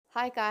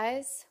Hi,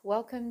 guys.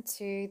 Welcome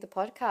to the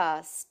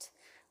podcast,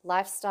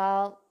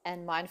 Lifestyle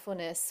and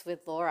Mindfulness with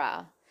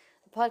Laura.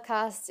 The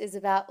podcast is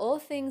about all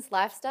things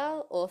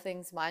lifestyle, all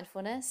things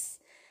mindfulness,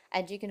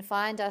 and you can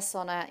find us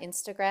on our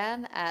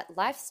Instagram at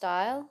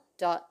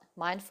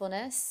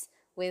lifestyle.mindfulness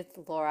with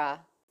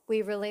Laura.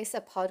 We release a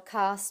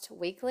podcast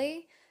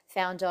weekly,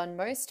 found on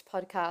most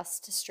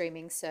podcast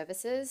streaming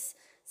services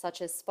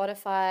such as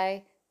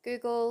Spotify,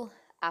 Google,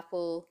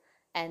 Apple,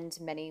 and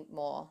many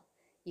more.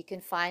 You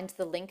can find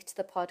the link to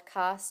the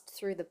podcast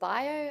through the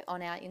bio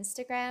on our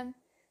Instagram,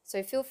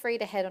 so feel free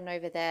to head on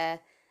over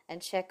there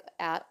and check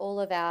out all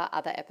of our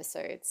other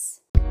episodes.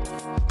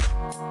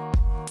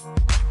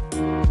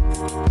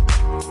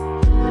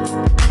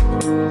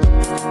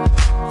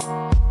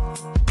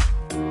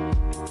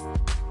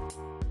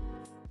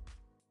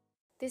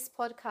 This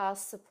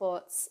podcast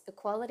supports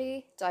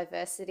equality,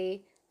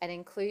 diversity, and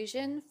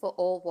inclusion for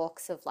all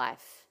walks of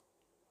life.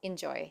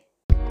 Enjoy.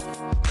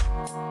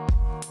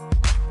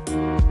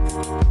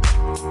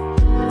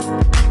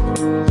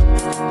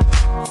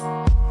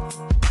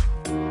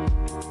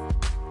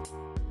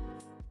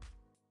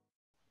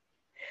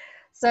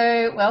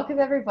 So welcome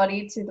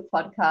everybody to the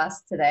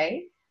podcast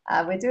today.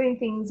 We're doing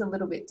things a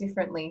little bit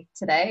differently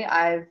today.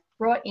 I've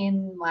brought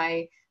in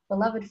my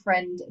beloved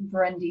friend,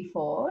 Brendy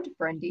Ford.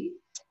 Brendy,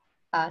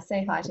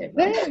 say hi to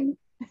everyone.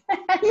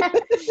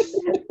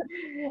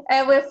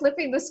 And we're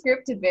flipping the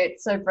script a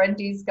bit. So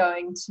Brendy's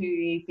going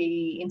to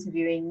be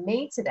interviewing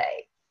me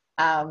today.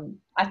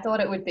 I thought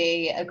it would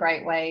be a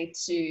great way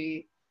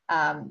to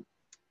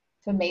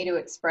for me to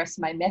express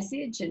my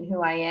message and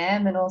who I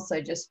am, and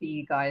also just for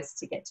you guys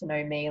to get to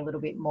know me a little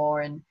bit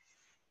more and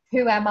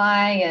who am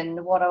I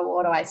and what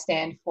do I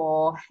stand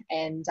for,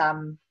 and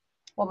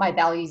what my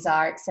values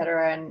are,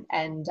 etc.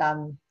 And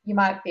you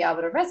might be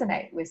able to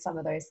resonate with some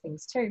of those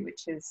things too,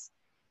 which is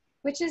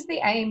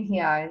the aim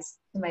here, is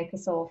to make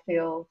us all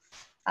feel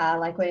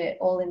like we're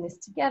all in this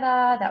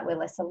together, that we're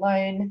less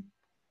alone,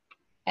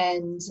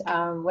 and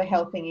we're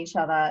helping each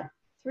other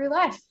through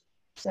life.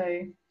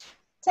 So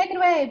take it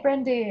away,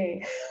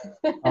 Brendy.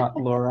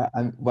 Laura,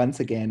 once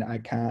again, I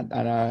can't,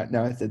 I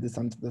know I said this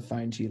onto the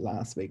phone to you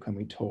last week when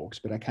we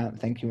talked, but I can't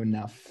thank you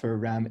enough for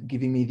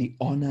giving me the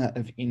honour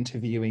of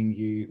interviewing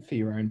you for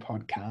your own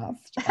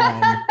podcast.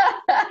 I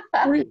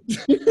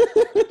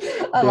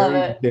love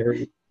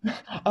it.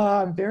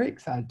 I'm very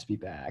excited to be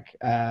back,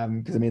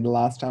 because the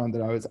last time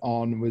that I was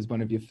on was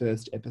one of your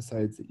first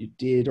episodes that you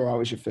did, or I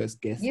was your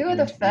first guest. You were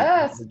the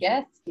first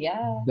guest,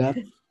 yeah.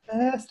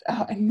 First,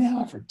 and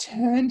now I've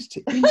returned to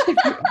interview.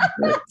 I'm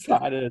very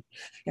excited,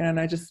 and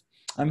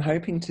I'm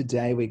hoping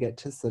today we get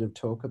to sort of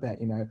talk about,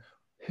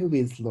 who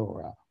is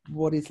Laura?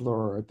 What is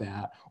Laura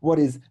about? What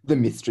is the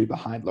mystery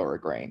behind Laura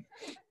Green?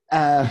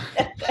 Who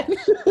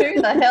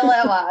the hell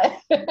am I?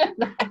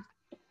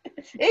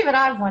 Even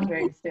I'm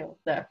wondering still.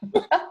 So.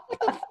 What the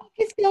fuck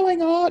is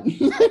going on?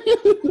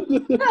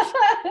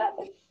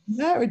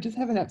 No, we just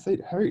have an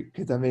absolute hoot,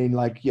 because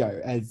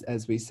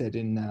as we said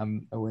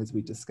or as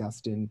we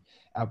discussed in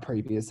our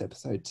previous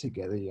episode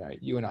together,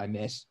 you and I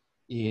met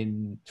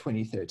in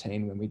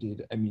 2013 when we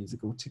did a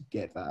musical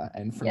together,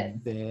 and from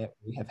there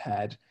we have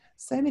had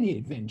so many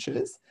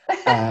adventures.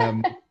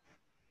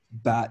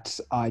 But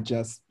I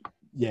just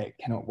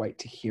cannot wait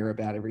to hear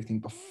about everything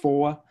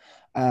before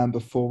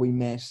we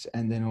met,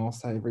 and then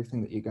also everything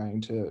that you're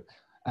going to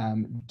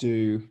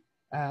do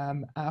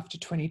after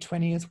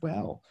 2020 as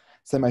well.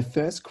 So my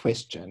first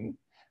question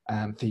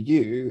for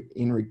you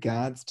in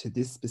regards to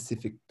this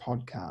specific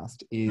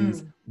podcast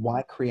is,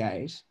 why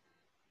create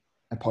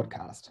a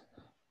podcast?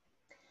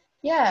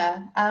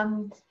 Yeah,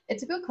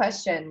 it's a good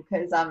question,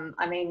 because I'm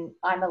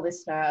a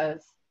listener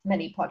of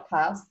many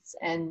podcasts,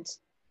 and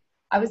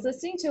I was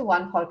listening to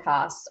one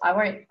podcast. I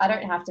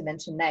don't have to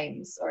mention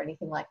names or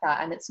anything like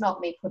that, and it's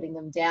not me putting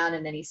them down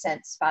in any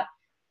sense, but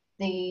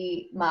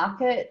the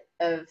market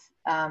of Is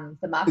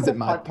it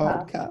my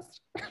podcast?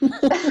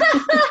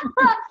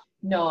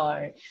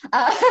 No.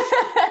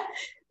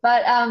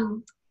 But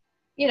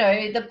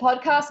the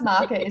podcast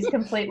market is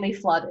completely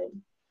flooded,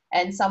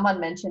 and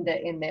someone mentioned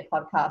it in their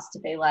podcast to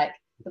be like,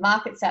 the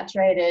market's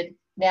saturated,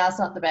 now's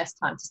not the best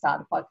time to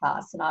start a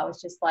podcast. And I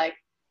was just like,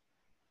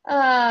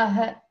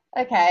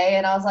 okay.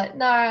 And I was like,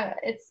 no, I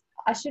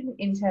shouldn't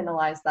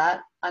internalize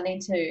that. I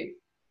need to,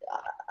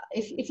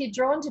 if you're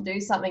drawn to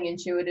do something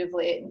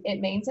intuitively, it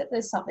means that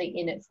there's something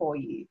in it for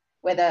you,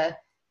 whether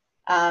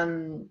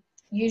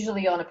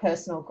usually on a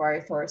personal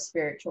growth or a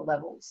spiritual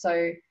level.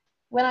 So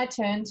when I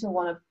turn to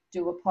want to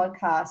do a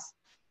podcast,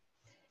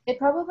 it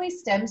probably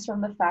stems from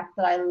the fact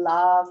that I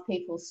love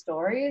people's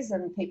stories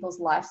and people's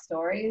life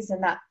stories,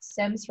 and that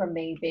stems from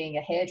me being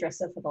a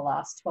hairdresser for the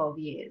last 12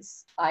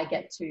 years. I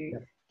get to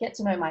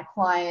know my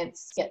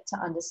clients, get to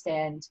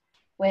understand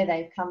where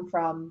they've come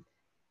from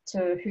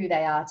to who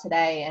they are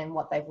today and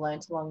what they've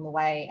learned along the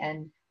way.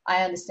 And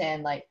I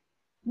understand, like,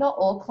 not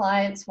all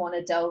clients want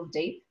to delve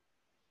deep,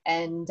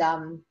 and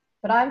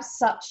but I'm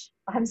so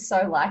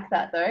like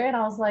that though. And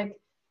I was like,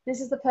 this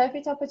is the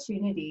perfect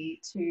opportunity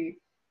to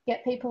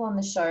get people on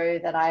the show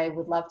that I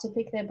would love to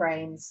pick their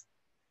brains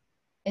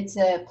it's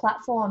a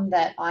platform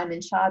that I'm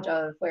in charge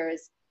of,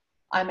 whereas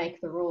I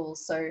make the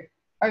rules. So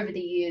over the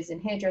years in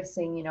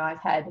hairdressing, you know,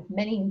 I've had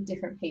many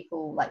different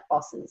people, like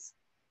bosses,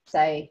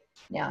 say,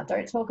 now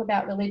don't talk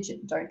about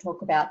religion, don't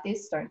talk about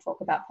this, don't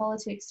talk about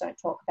politics, don't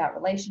talk about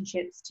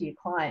relationships to your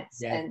clients.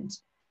 Yeah. And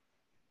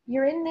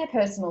you're in their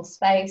personal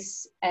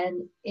space,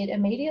 and it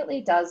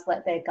immediately does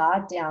let their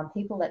guard down.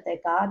 People let their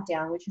guard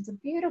down, which is a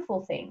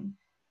beautiful thing.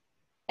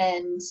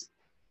 And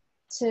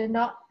to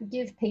not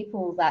give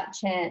people that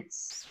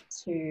chance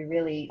to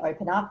really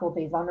open up or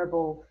be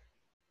vulnerable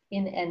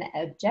in an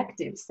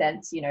objective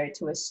sense, you know,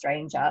 to a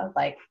stranger,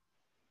 like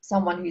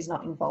someone who's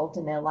not involved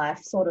in their life,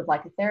 sort of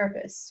like a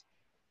therapist,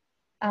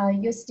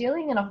 you're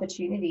stealing an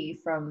opportunity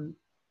from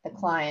the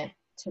client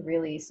to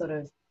really sort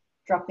of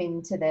drop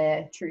into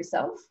their true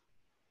self.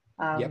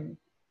 Yep.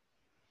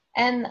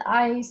 And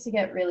I used to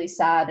get really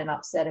sad and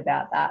upset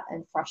about that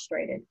and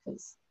frustrated,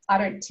 because I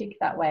don't tick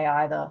that way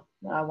either.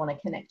 I want to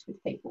connect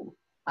with people.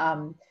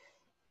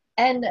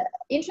 And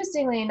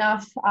interestingly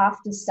enough,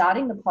 after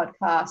starting the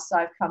podcast,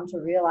 I've come to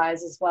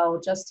realize as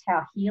well just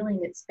how healing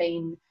it's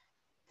been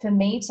for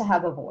me to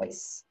have a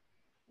voice.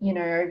 You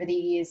know, over the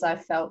years, I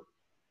felt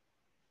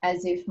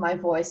as if my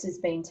voice has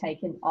been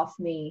taken off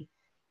me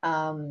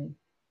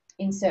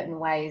in certain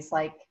ways.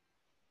 Like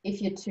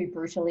if you're too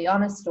brutally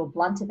honest or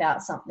blunt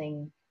about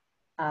something,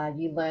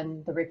 you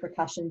learn the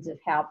repercussions of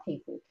how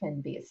people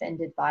can be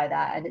offended by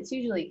that. And it's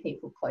usually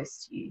people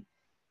close to you.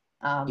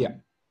 Yeah.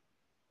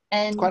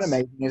 And it's quite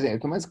amazing, isn't it?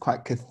 It's almost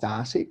quite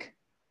cathartic.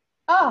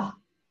 Oh,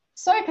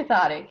 so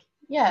cathartic.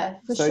 Yeah,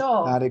 for So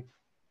sure. cathartic.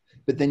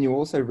 But then you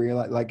also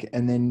realize, like,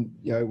 and then,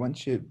 you know,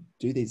 once you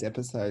do these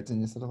episodes and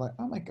you're sort of like,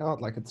 oh my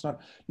God, like it's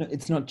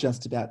not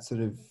just about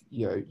sort of,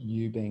 you know,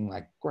 you being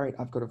like, great,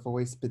 I've got a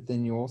voice, but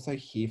then you also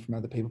hear from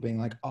other people being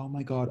like, oh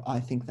my God, I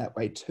think that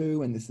way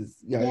too. And this is,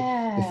 you know,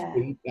 the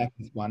feedback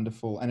is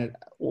wonderful. And it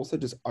also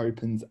just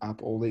opens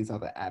up all these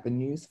other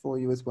avenues for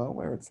you as well,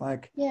 where it's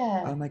like,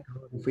 oh my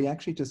God, if we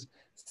actually just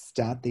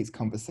start these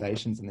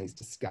conversations and these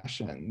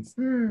discussions,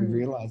 we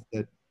realize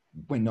that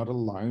we're not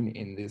alone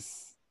in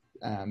this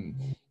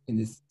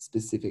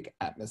specific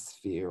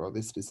atmosphere or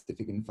this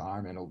specific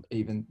environment, or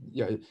even,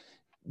 you know,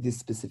 this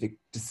specific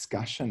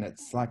discussion.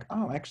 It's like,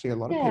 oh, actually a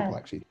lot of people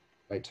actually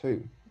way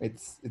too.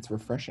 It's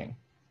refreshing.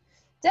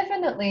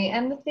 Definitely.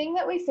 And the thing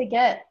that we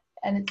forget,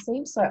 and it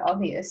seems so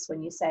obvious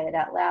when you say it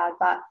out loud,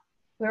 but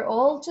we're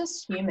all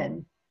just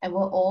human, and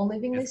we're all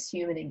living this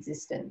human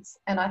existence.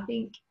 And I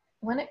think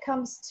when it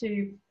comes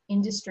to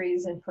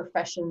industries and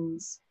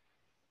professions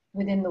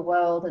within the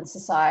world and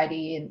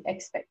society and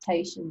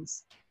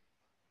expectations,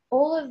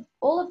 all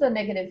of the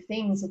negative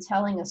things are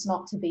telling us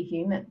not to be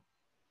human.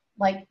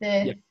 Like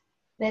they're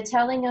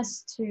telling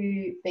us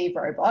to be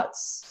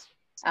robots.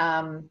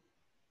 You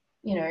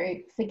know,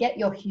 forget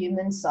your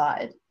human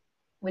side,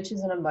 which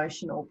is an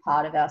emotional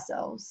part of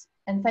ourselves.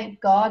 And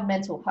thank God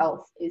mental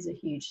health is a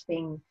huge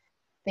thing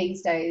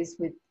these days,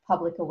 with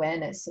public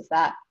awareness of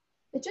that.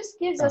 It just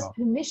gives us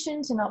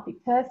permission to not be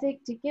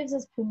perfect. It gives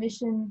us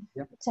permission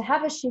to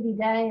have a shitty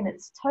day, and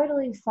it's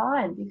totally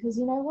fine, because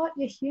you know what?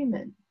 You're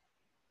human.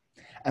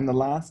 And the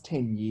last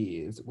 10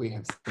 years, we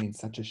have seen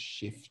such a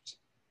shift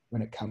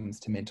when it comes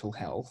to mental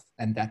health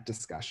and that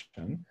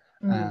discussion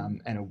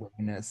and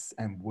awareness,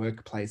 and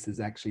workplaces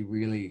actually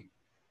really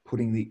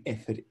putting the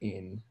effort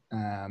in.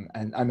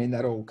 And I mean,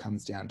 that all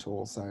comes down to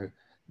also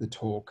the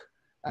talk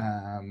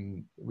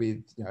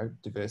with, you know,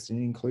 diversity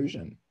and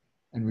inclusion,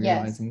 and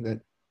realizing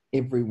that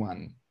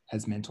everyone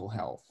has mental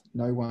health.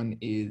 No one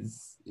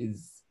is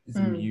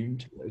immune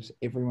to it.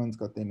 Everyone's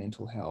got their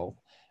mental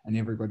health, and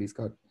everybody's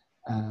got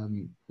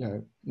you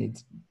know,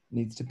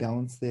 needs to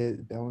balance their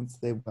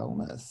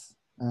wellness,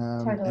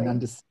 and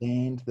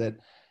understand that,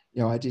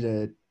 you know,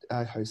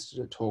 I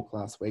hosted a talk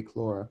last week,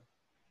 Laura,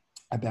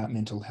 about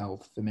mental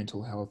health for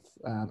Mental Health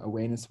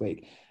Awareness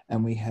Week,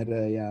 and we had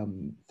a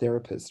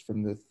therapist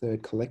from the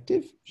Third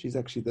Collective. She's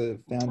actually the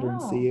founder and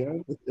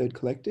CEO of the Third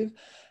Collective,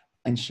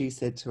 and she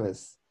said to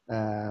us, you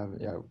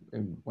know,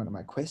 in one of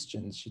my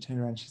questions, she turned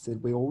around and she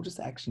said, we all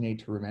just actually need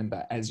to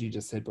remember, as you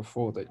just said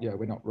before, that, you know,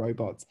 we're not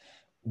robots.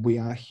 We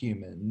are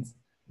humans.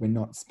 We're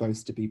not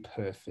supposed to be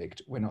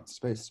perfect. We're not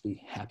supposed to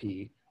be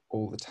happy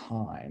all the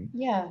time.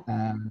 You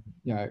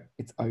know,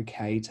 it's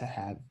okay to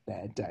have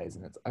bad days,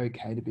 and it's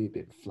okay to be a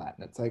bit flat,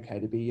 and it's okay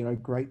to be, you know,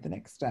 great the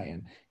next day,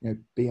 and, you know,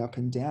 be up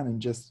and down,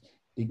 and just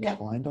be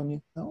kind on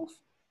yourself.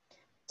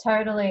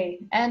 Totally.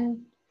 And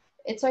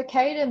it's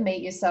okay to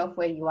meet yourself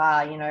where you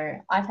are. You know,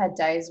 I've had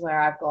days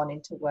where I've gone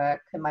into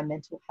work and my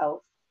mental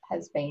health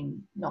has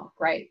been not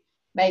great,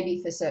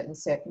 maybe for certain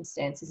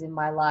circumstances in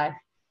my life.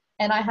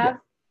 And I have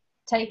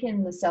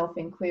taken the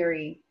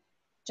self-inquiry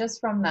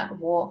just from that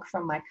walk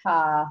from my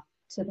car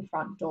to the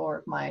front door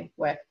of my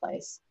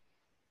workplace.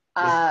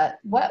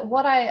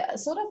 What I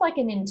sort of like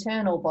an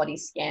internal body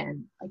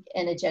scan, like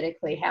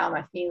energetically, how am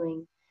I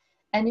feeling?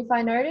 And if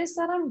I notice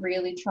that I'm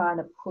really trying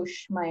to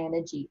push my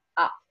energy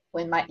up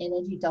when my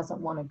energy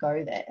doesn't want to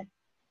go there,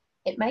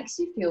 it makes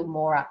you feel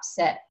more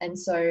upset. And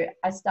so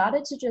I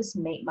started to just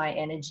meet my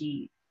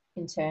energy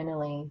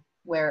internally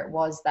where it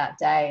was that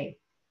day.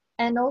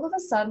 And all of a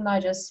sudden, I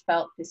just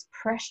felt this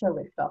pressure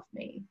lift off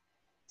me.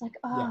 It's like,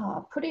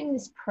 Yeah. putting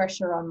this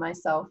pressure on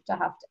myself to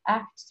have to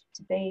act,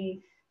 to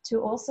be,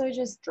 to also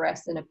just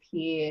dress and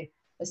appear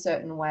a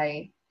certain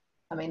way.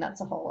 I mean,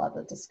 that's a whole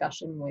other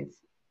discussion with,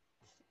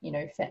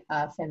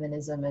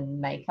 feminism and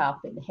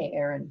makeup and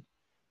hair. And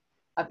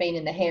I've been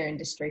in the hair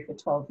industry for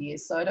 12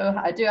 years, so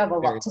I do have a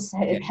lot to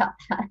say about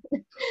that.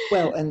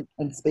 Well,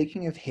 and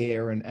speaking of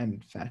hair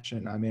and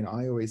fashion, I mean,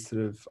 I always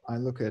I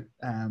look at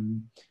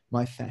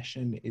my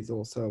fashion is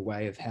also a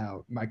way of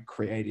how my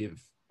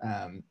creative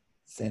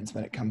sense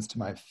when it comes to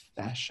my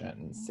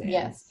fashion sense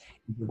Yes.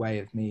 is a way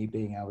of me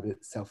being able to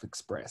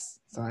self-express.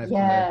 So I have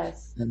kind of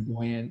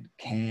flamboyant,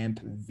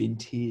 camp,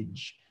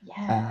 vintage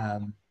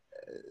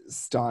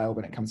style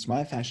when it comes to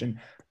my fashion.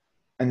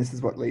 And this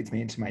is what leads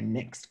me into my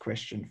next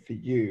question for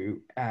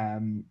you.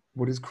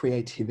 What does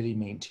creativity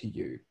mean to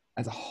you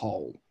as a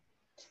whole?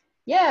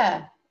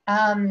 Yeah.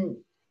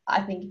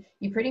 I think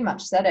you pretty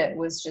much said it,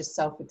 was just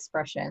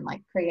self-expression,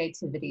 like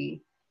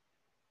creativity.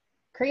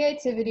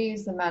 Creativity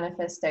is the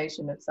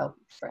manifestation of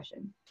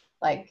self-expression.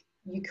 Like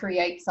you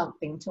create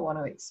something to want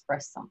to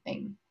express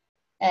something.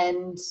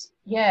 And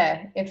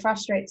yeah, it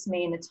frustrates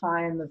me in a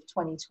time of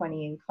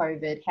 2020 and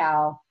COVID,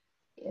 how,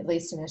 at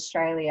least in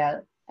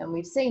Australia, and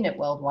we've seen it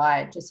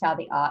worldwide, just how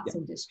the arts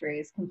industry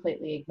is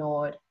completely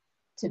ignored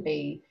to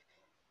be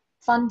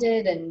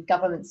funded and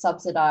government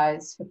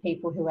subsidized for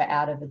people who are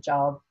out of a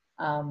job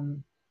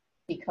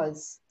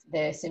because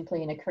they're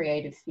simply in a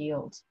creative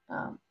field.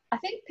 I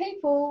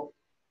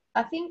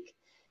think,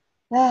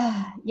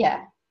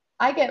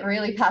 I get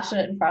really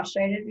passionate and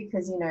frustrated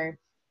because,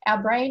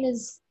 our brain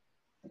is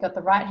got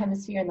the right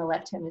hemisphere and the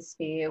left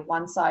hemisphere.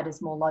 One side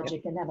is more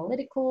logic and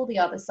analytical. The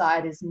other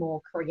side is more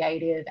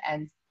creative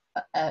and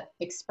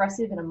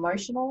expressive and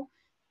emotional.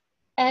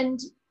 And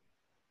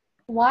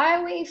why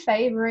are we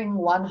favoring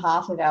one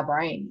half of our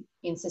brain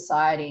in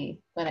society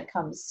when it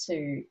comes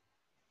to,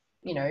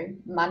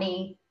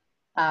 money,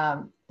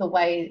 the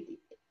way,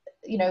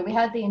 we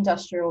had the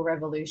Industrial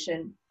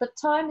Revolution, but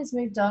time has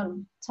moved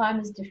on.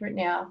 Time is different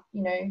now.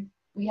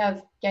 We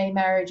have gay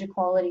marriage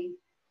equality,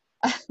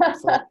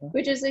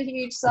 which is a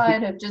huge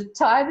sign of just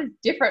time is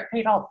different,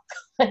 people.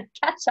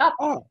 Catch up.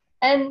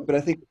 But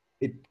I think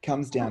it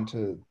comes down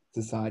to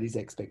society's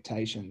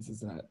expectations,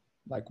 isn't it?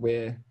 Like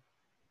we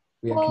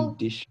are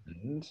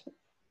conditioned,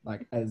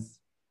 like as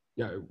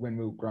when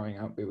we were growing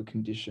up, we were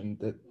conditioned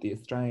that the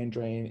Australian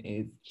dream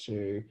is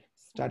to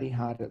study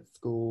hard at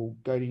school,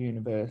 go to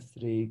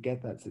university,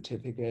 get that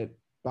certificate,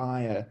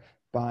 buy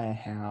a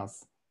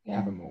house,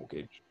 have a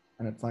mortgage.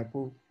 And it's like,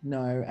 well,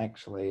 no,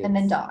 actually. And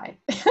then die.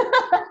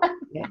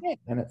 Yeah.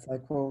 And it's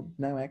like, well,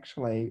 no,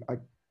 actually,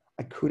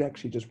 I could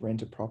actually just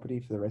rent a property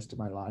for the rest of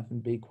my life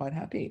and be quite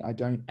happy. I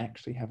don't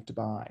actually have to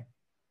buy.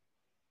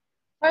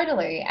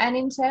 Totally. And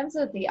in terms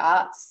of the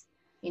arts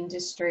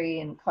industry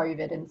and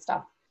COVID and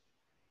stuff,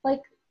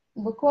 like,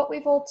 look what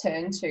we've all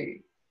turned to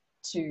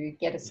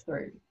get us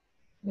through.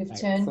 We've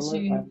turned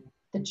to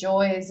the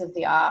joys of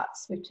the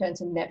arts. We've turned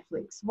to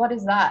Netflix. What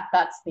is that?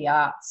 That's the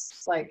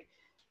arts. Like,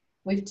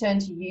 we've turned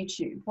to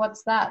YouTube.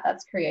 What's that?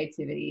 That's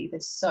creativity.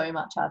 There's so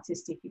much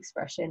artistic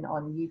expression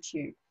on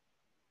YouTube.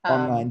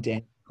 Online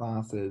dance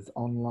classes,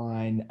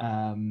 online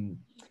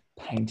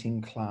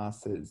painting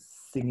classes,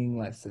 singing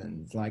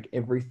lessons, like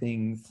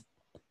everything's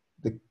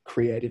the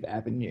creative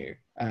avenue.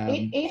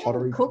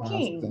 Even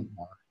cooking.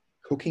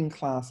 Cooking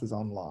classes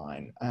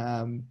online.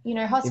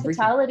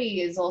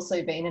 Hospitality has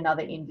also been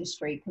another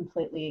industry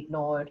completely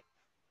ignored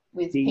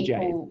with DJs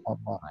people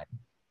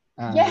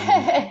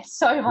online.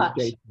 So much.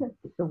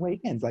 The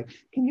weekends, like,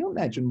 can you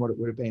imagine what it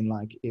would have been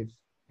like if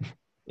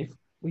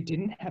we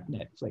didn't have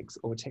Netflix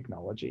or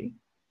technology?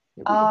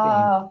 It would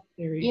have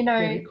been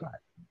very quiet.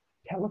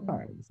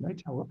 Telephones, no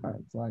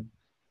telephones. Like,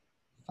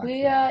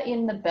 we are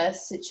in the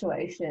best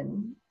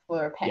situation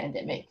for a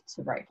pandemic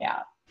to break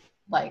out.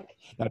 Like,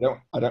 I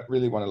don't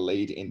really want to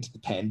lead into the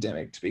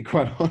pandemic, to be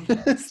quite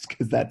honest,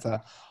 because that's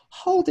a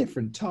whole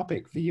different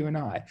topic for you and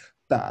I.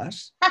 But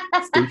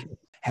speaking,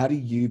 how do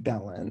you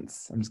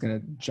balance? I'm just going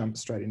to jump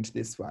straight into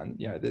this one.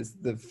 There's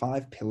the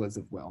 5 pillars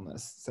of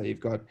wellness. So you've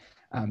got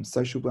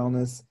social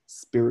wellness,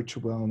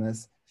 spiritual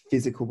wellness,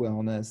 physical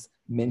wellness,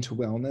 mental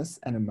wellness,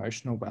 and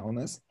emotional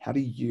wellness. How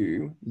do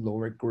you,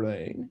 Laura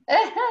Green,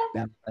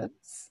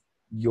 balance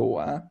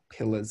your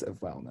pillars of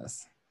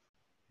wellness?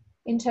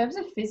 In terms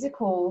of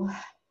physical,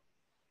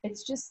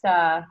 it's just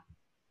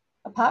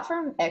apart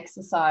from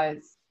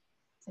exercise,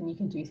 and you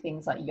can do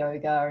things like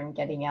yoga and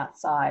getting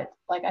outside,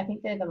 like, I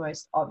think they're the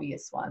most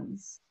obvious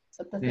ones.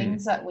 But the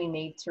things that we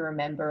need to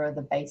remember are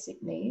the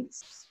basic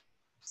needs.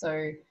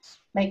 So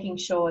making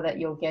sure that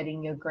you're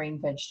getting your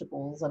green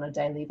vegetables on a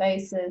daily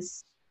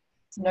basis,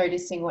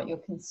 noticing what you're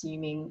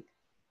consuming,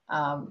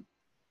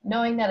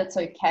 knowing that it's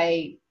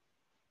okay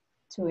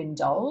to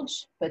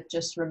indulge, but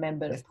just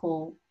remember to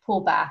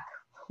pull back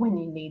when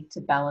you need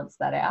to balance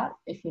that out.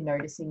 If you're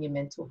noticing your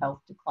mental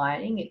health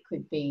declining, it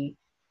could be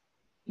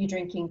you're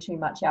drinking too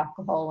much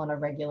alcohol on a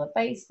regular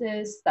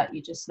basis, that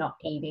you're just not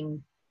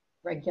eating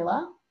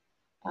regular.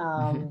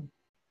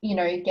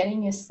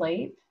 Getting your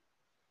sleep.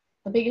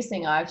 the biggest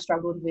thing I've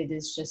struggled with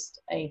is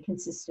just a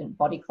consistent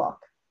body clock.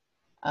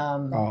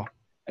 Um, Oh,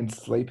 and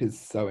sleep is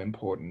so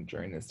important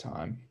during this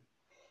time.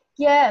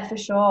 yeah, for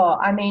sure.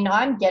 I mean,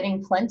 I'm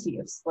getting plenty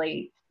of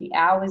sleep. The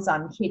hours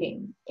I'm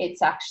hitting,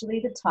 it's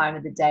actually the time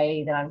of the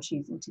day that I'm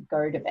choosing to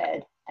go to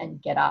bed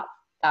and get up.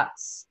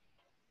 That's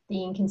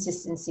the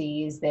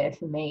inconsistency is there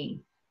for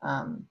me.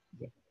 Um,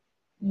 Yeah.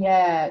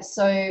 yeah,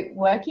 so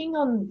working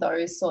on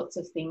those sorts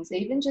of things,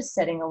 even just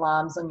setting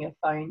alarms on your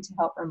phone to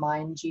help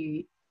remind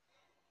you,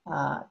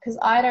 because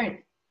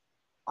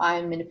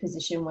I'm in a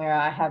position where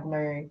I have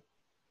no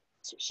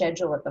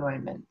schedule at the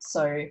moment.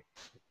 So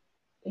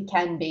it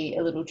can be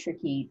a little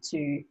tricky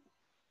to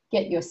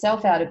get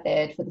yourself out of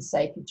bed for the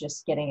sake of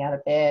just getting out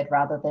of bed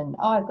rather than,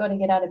 oh, I've got to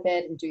get out of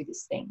bed and do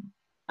this thing.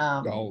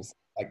 Goals.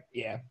 Like,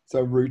 yeah.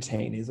 So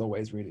routine is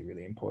always really,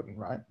 really important,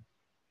 right?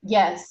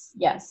 Yes,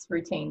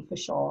 routine for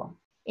sure.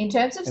 In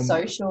terms of And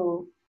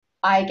social,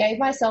 I gave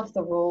myself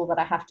the rule that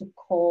I have to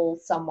call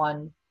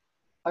someone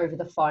over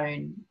the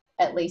phone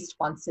at least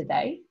once a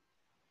day.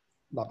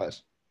 love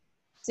it.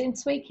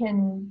 Since we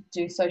can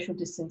do social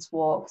distance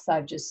walks,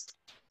 I've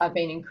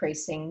been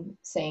increasing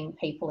seeing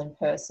people in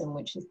person,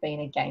 which has been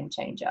a game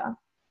changer.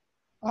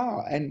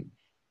 Oh, and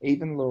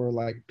even Laura,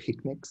 like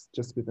picnics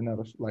just with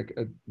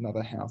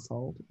another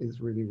household is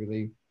really,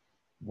 really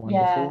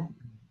Yeah, wonderful.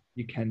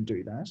 You can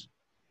do that.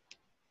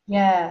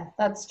 yeah,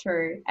 that's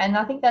true. And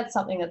I think that's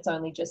something that's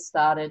only just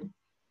started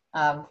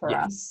for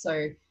Yes. us.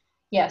 So,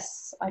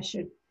 yes, I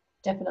should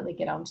definitely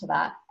get onto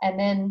that. And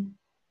then,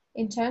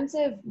 in terms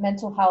of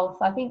mental health,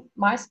 I think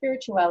my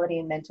spirituality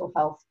and mental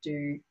health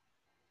do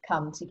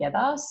come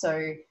together.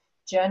 So,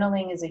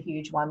 journaling is a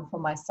huge one for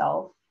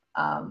myself.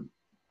 Um,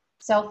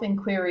 Self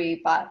inquiry,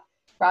 but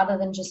rather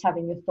than just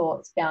having your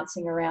thoughts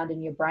bouncing around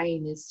in your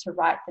brain, is to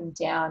write them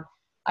down.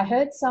 I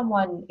heard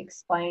someone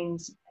explained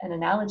an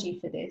analogy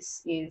for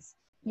this is,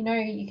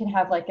 you can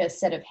have like a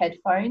set of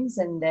headphones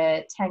and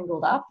they're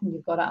tangled up and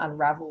you've got to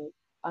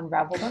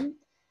unravel them.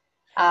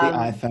 Um,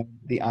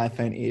 The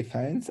iPhone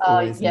earphones, oh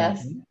always a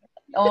yes, nightmare.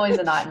 always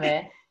a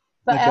nightmare.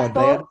 But My our God,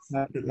 they are the thoughts,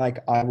 kind that like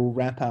I will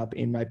wrap up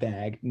in my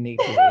bag neatly,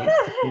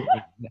 put them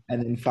in,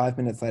 and then 5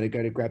 minutes later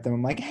go to grab them.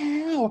 I'm like,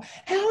 how?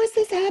 How has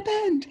this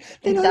happened?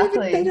 They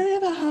exactly.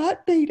 don't have a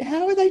heartbeat.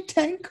 How are they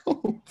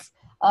tangled?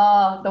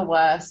 Oh, the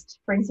worst.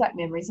 Brings back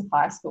memories of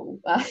high school.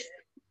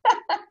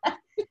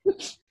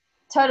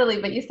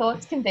 Totally, but your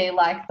thoughts can be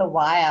like the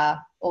wire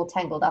all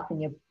tangled up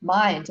in your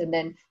mind, and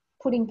then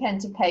putting pen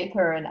to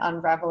paper and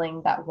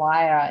unraveling that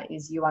wire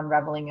is you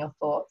unraveling your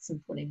thoughts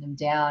and putting them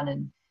down,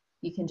 and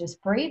you can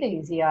just breathe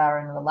easier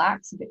and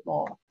relax a bit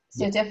more.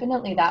 So, Yes.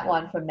 definitely that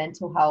one for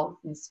mental health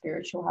and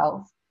spiritual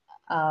health.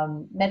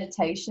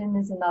 Meditation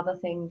is another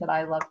thing that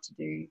I love to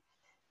do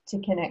to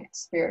connect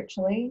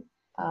spiritually,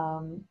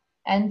 um,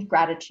 and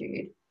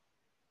gratitude. Yep.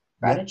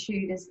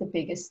 Gratitude is the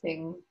biggest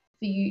thing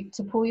for you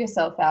to pull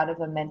yourself out of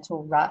a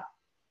mental rut.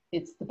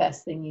 It's the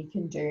best thing you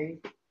can do.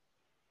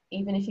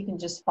 Even if you can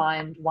just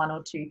find one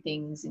or two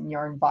things in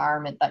your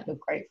environment that you're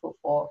grateful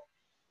for,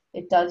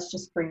 it does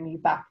just bring you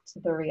back to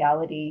the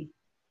reality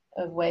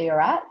of where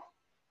you're at,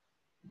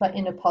 but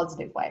in a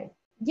positive way.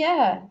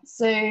 Yeah.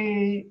 So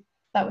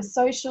that was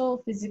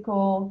social,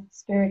 physical,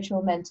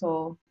 spiritual,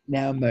 mental,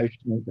 Now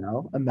emotional,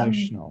 girl.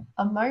 Emotional.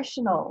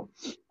 emotional.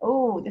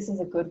 Oh, this is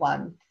a good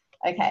one.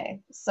 Okay.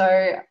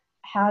 So,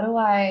 how do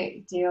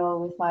I deal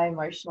with my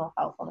emotional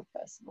health on a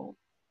personal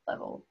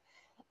level?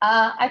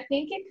 I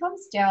think it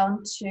comes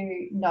down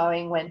to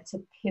knowing when to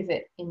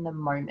pivot in the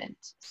moment.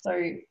 So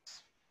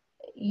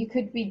you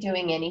could be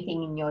doing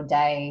anything in your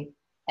day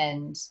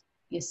and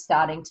you're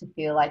starting to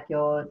feel like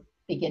you're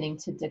beginning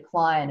to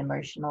decline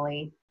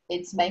emotionally.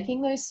 It's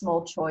making those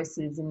small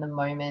choices in the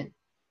moment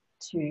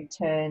to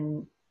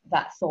turn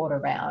that thought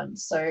around.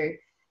 So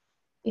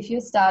if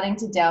you're starting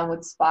to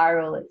downward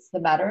spiral, it's the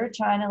matter of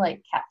trying to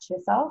like catch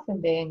yourself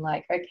and being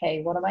like,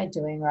 okay, what am I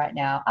doing right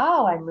now?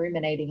 Oh, I'm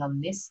ruminating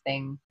on this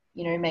thing.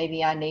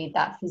 Maybe I need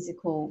that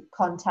physical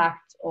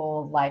contact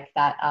or like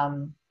that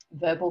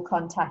verbal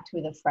contact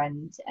with a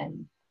friend,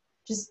 and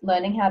just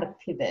learning how to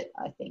pivot,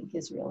 I think,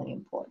 is really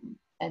important,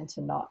 and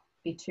to not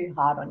be too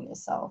hard on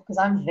yourself, because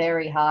I'm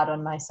very hard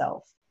on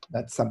myself.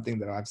 That's something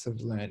that I've sort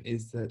of learned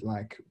is that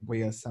like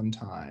we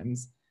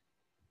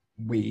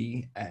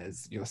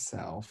as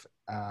yourself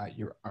are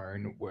your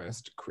own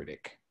worst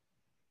critic.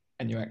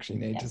 And you actually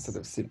need to sort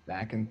Yes. of sit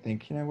back and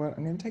think, you know what,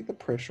 I'm going to take the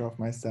pressure off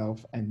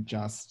myself and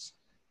just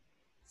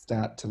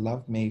start to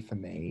love me for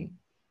me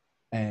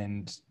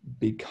and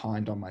be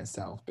kind on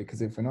myself.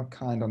 Because if we're not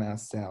kind on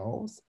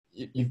ourselves,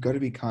 you've got to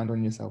be kind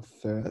on yourself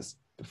first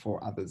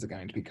before others are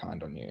going to be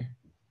kind on you,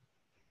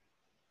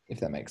 if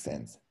that makes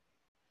sense.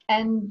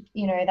 And,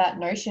 that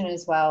notion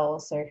as well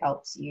also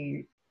helps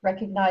you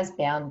recognize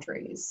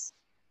boundaries,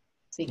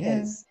 Yeah.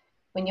 because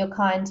when you're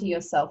kind to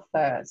yourself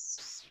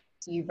first,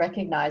 you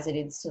recognize it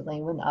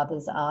instantly when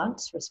others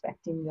aren't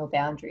respecting your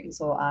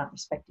boundaries or aren't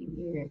respecting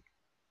you.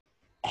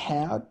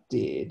 How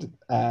did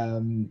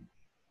um,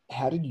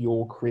 how did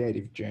your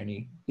creative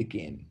journey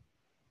begin?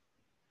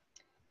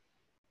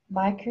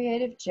 My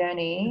creative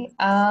journey.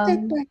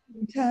 Step back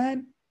in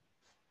time.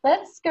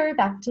 Let's go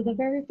back to the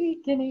very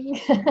beginning.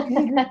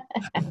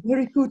 A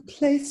very good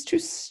place to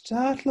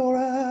start,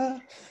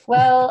 Laura.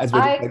 Well, As we're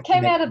just I like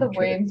came out of the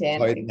connecting womb curtains,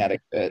 clothing dancing. out of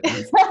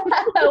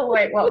curtains.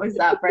 Wait, what was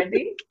that,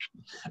 Brendy?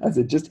 I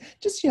said, just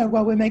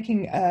while we're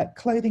making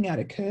clothing out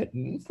of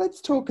curtains, let's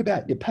talk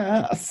about your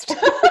past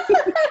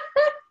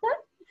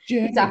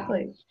journey.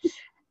 Exactly.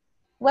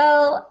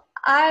 Well,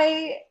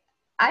 I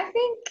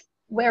think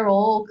we're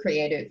all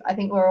creative. I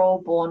think we're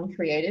all born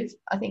creative.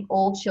 I think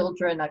all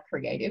children are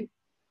creative.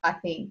 I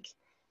think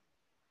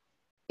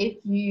if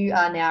you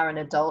are now an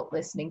adult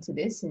listening to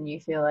this and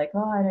you feel like,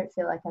 oh, I don't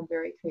feel like I'm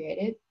very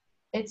creative,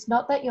 it's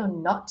not that you're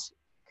not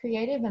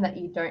creative and that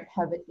you don't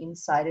have it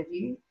inside of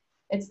you.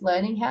 It's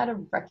learning how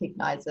to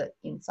recognize it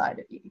inside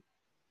of you.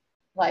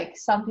 Like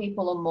some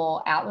people are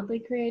more outwardly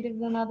creative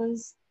than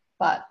others,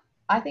 but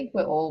I think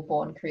we're all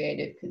born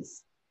creative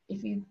because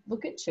if you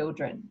look at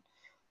children,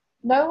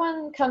 no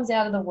one comes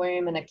out of the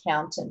womb an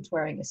accountant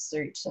wearing a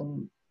suit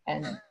and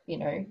you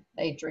know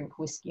they drink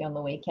whiskey on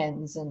the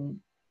weekends and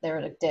they're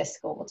at a desk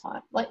all the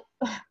time. Like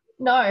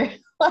no,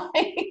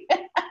 like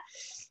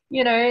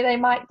you know they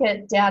might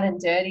get down and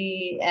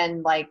dirty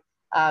and like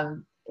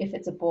if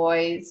it's a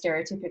boy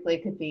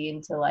stereotypically could be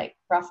into like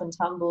rough and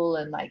tumble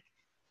and like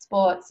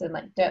sports and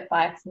like dirt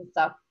bikes and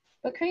stuff.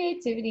 But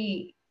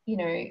creativity, you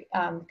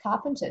know,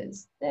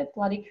 carpenters, they're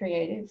bloody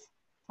creative.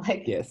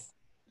 Like Yes.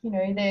 you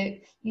know, they're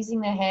using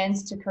their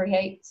hands to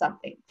create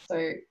something.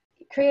 So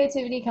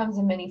creativity comes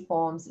in many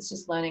forms. It's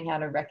just learning how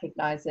to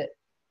recognize it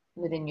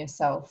within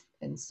yourself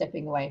and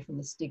stepping away from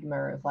the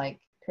stigma of like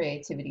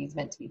creativity is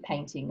meant to be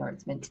painting or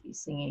it's meant to be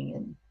singing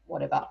and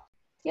whatever.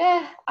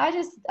 Yeah, I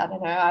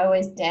don't know. I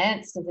always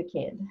danced as a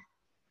kid.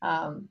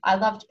 I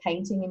loved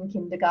painting in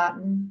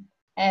kindergarten.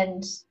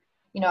 And,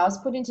 you know, I was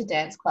put into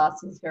dance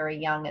classes very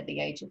young at the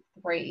age of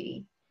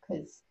 3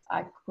 because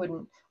I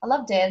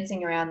love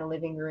dancing around the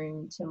living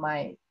room to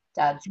my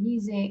dad's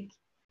music.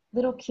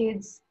 Little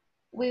kids,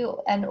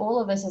 and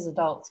all of us as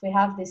adults, we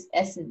have this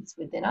essence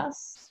within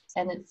us.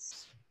 And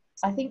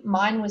I think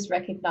mine was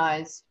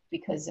recognized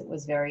because it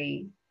was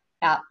very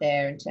out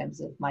there in terms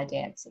of my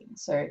dancing.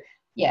 So,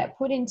 yeah,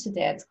 put into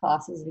dance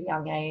classes at a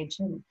young age.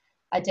 And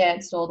I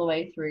danced all the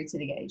way through to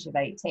the age of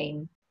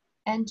 18.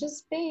 And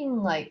just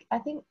being like, I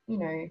think, you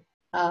know,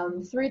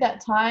 through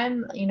that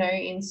time, you know,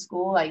 in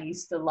school, I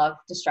used to love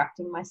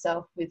distracting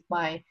myself with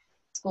my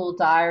school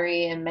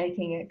diary and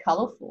making it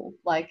colorful.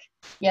 Like,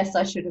 yes,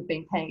 I should have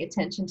been paying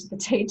attention to the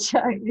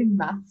teacher in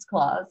maths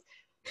class,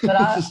 but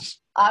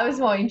I was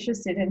more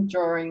interested in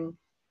drawing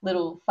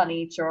little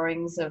funny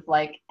drawings of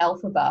like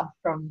Elphaba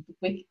from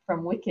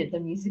Wicked the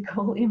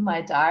musical in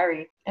my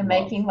diary and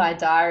Love. making my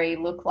diary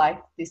look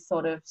like this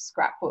sort of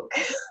scrapbook.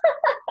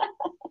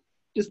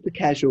 Just the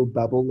casual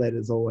bubble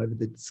letters all over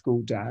the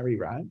school diary,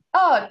 right?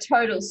 Oh,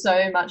 total.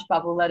 So much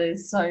bubble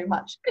letters, so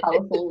much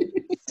colorful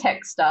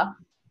texture.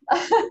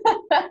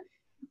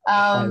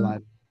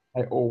 Highlight.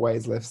 I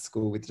always left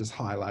school with just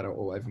highlighter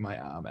all over my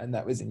arm, and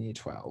that was in year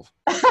 12.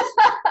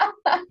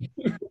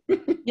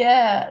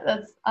 Yeah,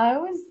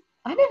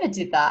 I never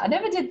did that. I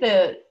never did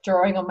the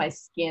drawing on my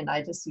skin.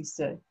 I just used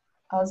to,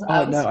 I Oh was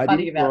no, I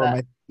funny didn't about draw on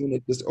that. my skin.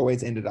 It just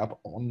always ended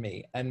up on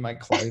me and my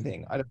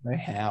clothing. I don't know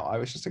how. I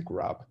was just a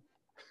grub.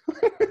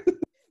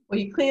 Well,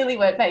 you clearly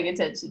weren't paying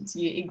attention to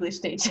your English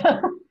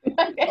teacher.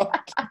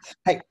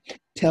 Hey,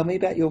 tell me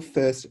about your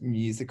first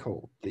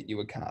musical that you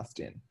were cast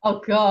in.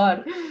 Oh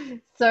God.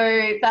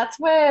 So that's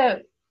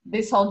where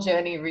this whole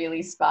journey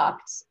really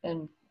sparked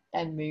and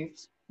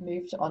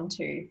moved on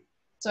to.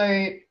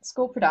 So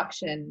school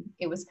production,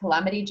 it was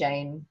Calamity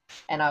Jane,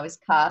 and I was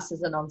cast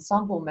as an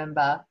ensemble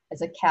member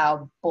as a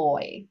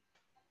cowboy.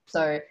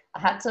 So I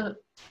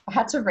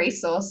had to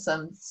resource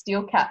some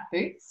steel cap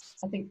boots.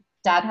 I think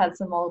Dad had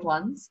some old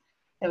ones.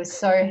 They were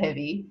so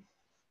heavy,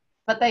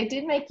 but they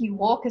did make you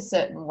walk a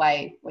certain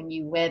way when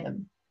you wear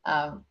them,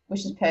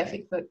 which is Okay.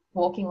 perfect for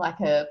walking like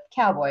a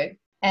cowboy.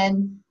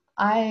 And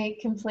I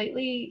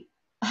completely,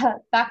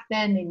 back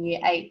then in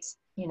year 8,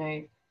 you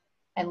know,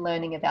 and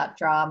learning about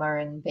drama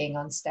and being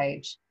on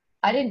stage,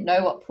 I didn't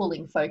know what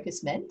pulling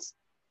focus meant.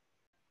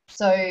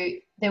 So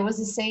there was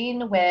a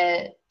scene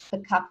where the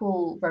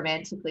couple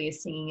romantically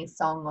is singing a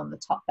song on the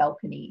top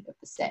balcony of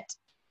the set.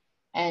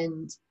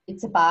 And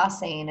it's a bar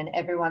scene and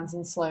everyone's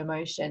in slow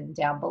motion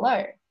down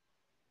below.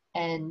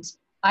 And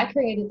I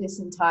created this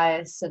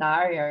entire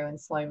scenario in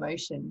slow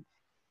motion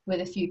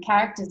with a few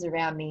characters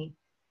around me.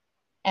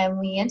 And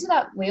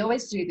we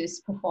always do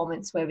this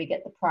performance where we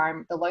get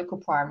the local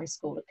primary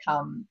school to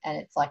come and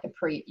it's like a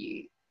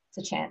preview. It's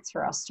a chance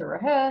for us to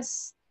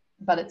rehearse,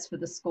 but it's for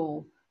the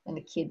school and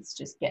the kids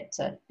just get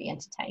to be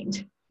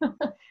entertained.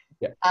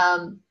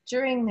 Yeah.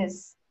 During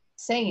this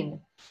scene,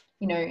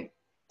 you know,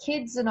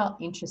 kids are not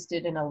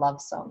interested in a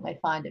love song. They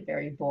find it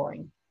very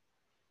boring.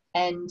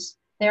 And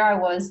there I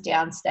was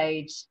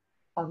downstage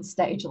on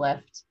stage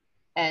left.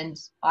 And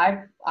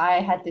I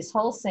had this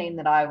whole scene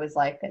that I was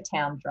like a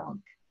town drunk.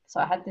 So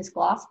I had this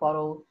glass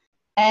bottle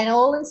And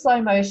all in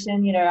slow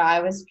motion, you know,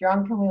 I was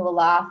drunk and we were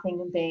laughing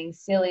and being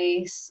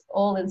silly,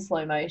 all in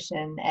slow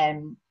motion.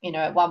 And, you know,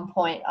 at one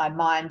point I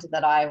mimed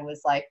that I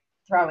was like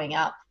throwing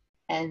up.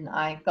 And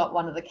I got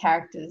one of the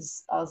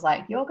characters, I was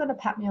like, you're going to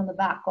pat me on the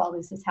back while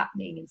this is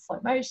happening in slow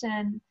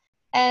motion.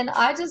 And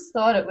I just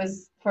thought it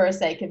was for a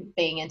sake of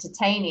being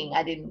entertaining.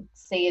 I didn't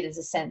see it as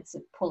a sense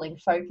of pulling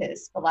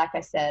focus. But like I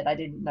said, I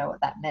didn't know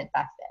what that meant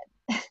back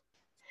then.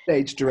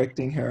 Stage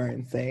directing her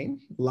own thing.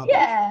 Love it.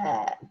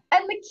 Yeah.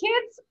 And the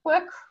kids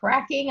were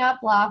cracking up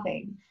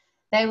laughing.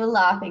 They were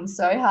laughing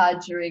so hard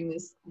during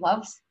this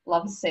love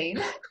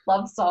scene,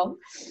 love song.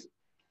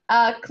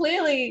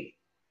 Clearly,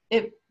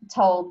 it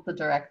told the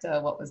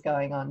director what was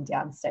going on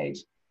downstage,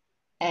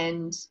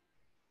 and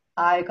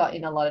I got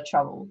in a lot of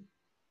trouble.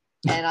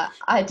 And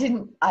I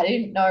didn't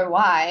know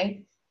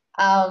why.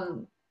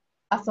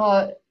 I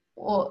thought,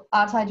 well,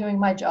 aren't I doing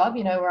my job?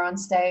 You know, we're on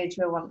stage,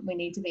 we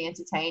need to be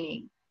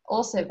entertaining.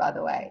 Also, by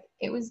the way,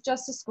 it was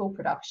just a school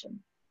production.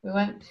 We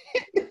weren't.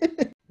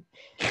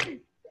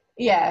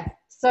 Yeah.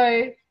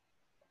 So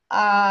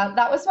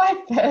that was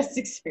my first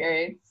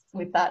experience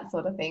with that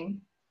sort of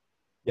thing.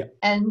 Yeah.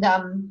 And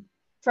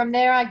from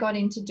there, I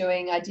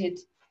did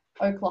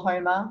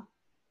Oklahoma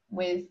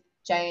with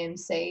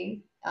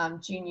JMC,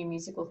 Junior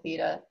Musical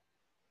Theatre.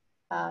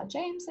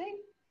 JMC? Is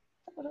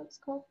that what it was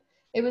called?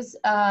 It was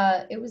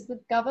the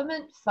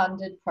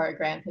government-funded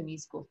program for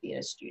musical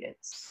theatre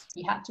students.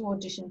 You had to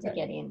audition to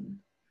get in.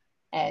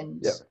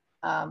 And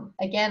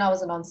again, I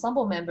was an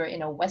ensemble member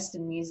in a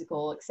Western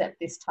musical, except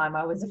this time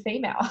I was a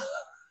female.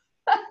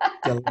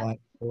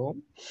 Delightful.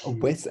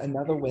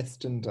 Another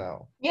Western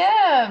doll.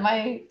 Yeah,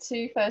 my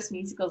two first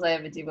musicals I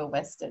ever did were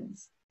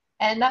Westerns.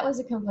 And that was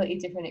a completely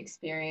different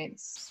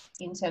experience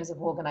in terms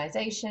of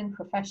organisation,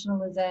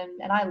 professionalism,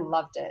 and I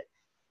loved it.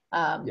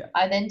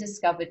 I then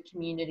discovered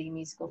community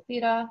musical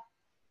theatre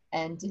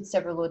and did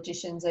several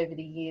auditions over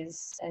the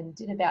years and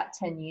did about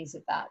 10 years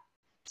of that.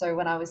 So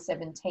when I was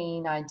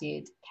 17, I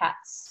did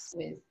Cats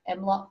with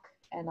Emlock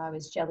and I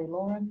was Jelly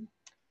Lauren.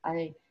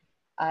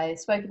 I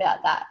spoke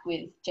about that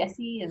with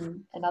Jessie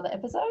in another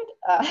episode.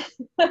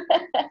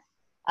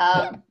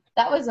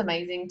 That was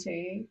amazing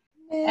too.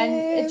 And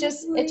it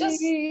just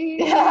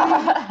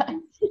yeah.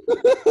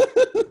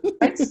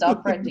 Don't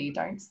stop, Brendy.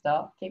 Don't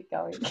stop. Keep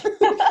going.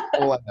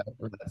 All I know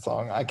from that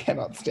song. I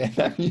cannot stand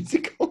that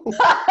musical.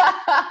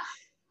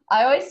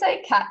 I always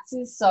say Cats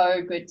is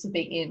so good to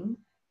be in.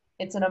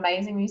 It's an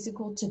amazing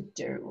musical to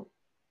do.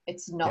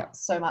 It's not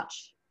so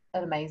much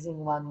an amazing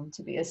one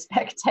to be a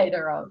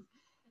spectator of.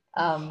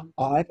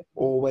 I've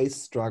always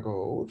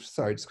struggled.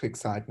 Sorry, just a quick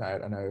side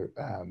note. I know,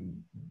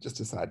 just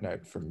a side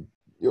note from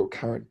your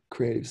current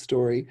creative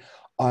story.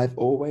 I've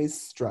always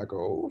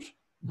struggled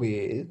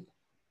with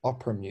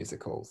opera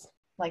musicals.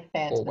 Like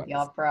Phantom of the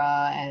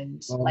Opera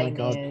and Les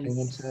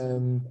Mis.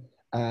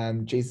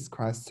 Phantom, Jesus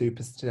Christ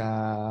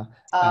Superstar.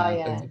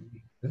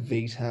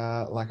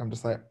 Evita. Like, I'm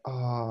just like,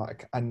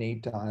 I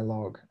need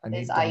dialogue.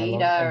 There's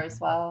Aida as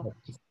well.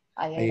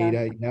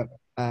 Aida, yep.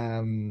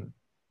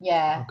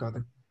 Yeah. Oh God,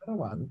 there's another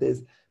one.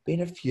 There's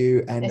been a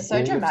few, and they're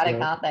so dramatic,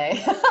 aren't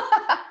they?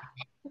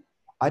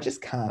 I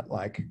just can't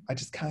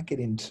get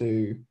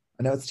into.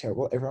 I know it's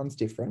terrible. Everyone's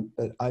different,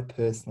 but I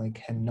personally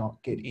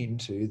cannot get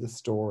into the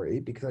story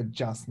because I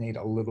just need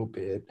a little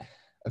bit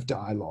of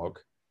dialogue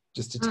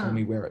just to tell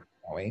me where it's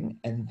going,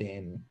 and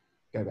then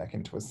go back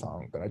into a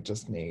song. But I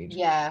just need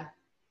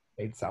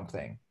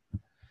something.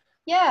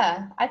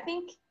 Yeah, I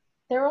think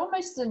they're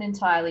almost an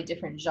entirely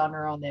different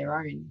genre on their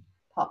own.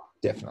 Pop.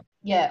 Definitely.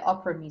 Yeah,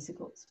 opera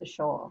musicals for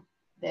sure.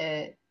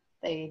 They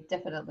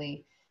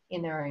definitely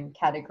in their own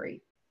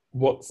category.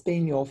 What's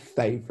been your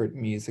favourite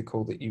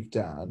musical that you've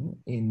done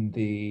in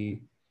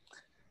the,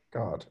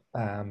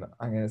 I'm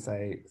going to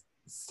say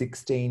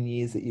 16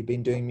 years that you've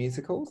been doing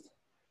musicals?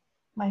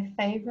 My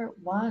favourite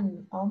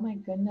one? Oh my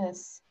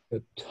goodness.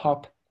 The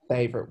top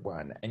favourite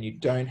one, and you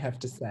don't have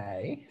to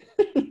say.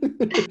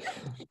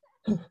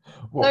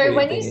 So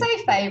when you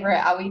say favourite,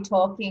 are we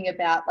talking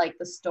about like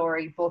the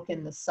storybook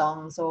and the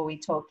songs, or are we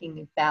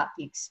talking about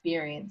the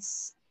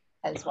experience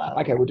as well?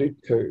 Okay, we'll do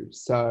two.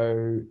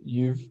 So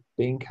you've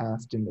been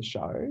cast in the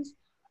shows.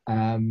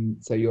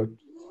 So your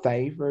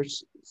favourite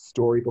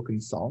storybook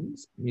and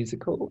songs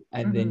musical,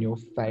 and then your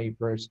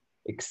favourite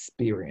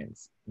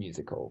experience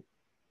musical.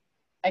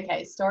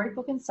 Okay,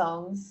 storybook and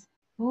songs.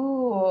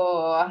 Ooh,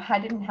 I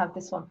didn't have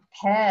this one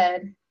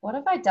prepared. What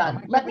have I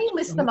done? Let me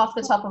list them off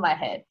the top of my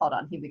head. Hold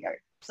on, here we go.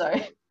 So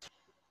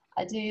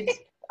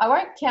I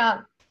won't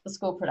count the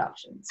school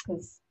productions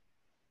because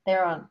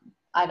they're on,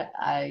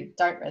 I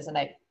don't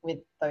resonate with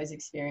those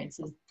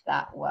experiences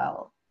that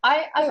well.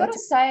 I got to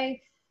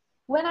say,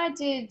 when I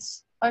did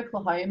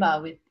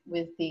Oklahoma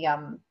with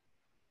the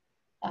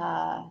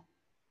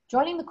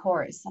Joining the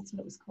Chorus, that's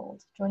what it was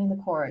called, Joining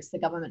the Chorus, the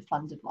government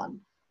funded one.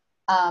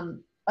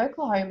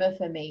 Oklahoma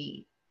for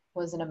me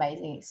was an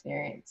amazing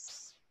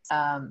experience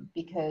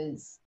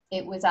because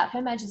it was at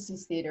Her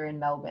Majesty's Theatre in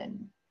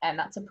Melbourne, and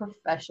that's a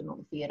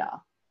professional theatre.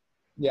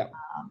 Yeah.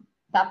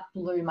 That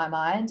blew my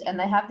mind. And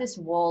they have this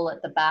wall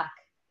at the back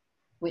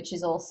which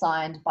is all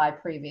signed by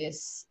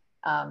previous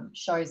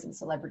shows and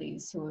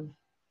celebrities who have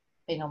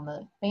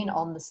been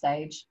on the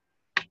stage.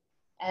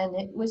 And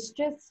it was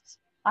just,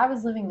 I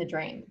was living the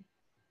dream.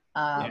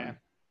 Yeah.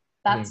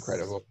 That's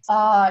Incredible.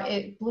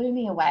 It blew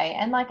me away.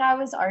 And like, I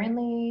was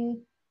only,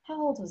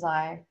 how old was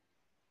I?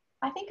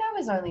 I think I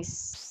was only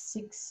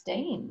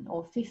 16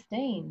 or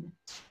 15.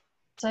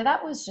 So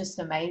that was just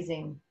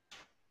amazing.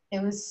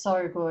 It was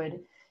so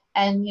good.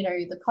 And, you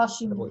know, the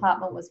costume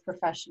department was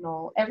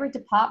professional. Every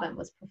department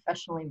was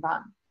professionally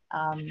run.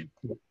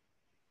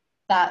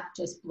 That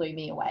just blew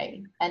me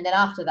away. And then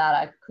after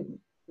that,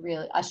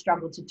 I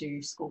struggled to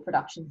do school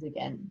productions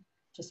again,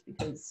 just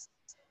because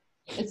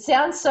it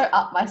sounds so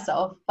up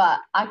myself, but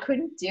I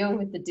couldn't deal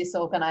with the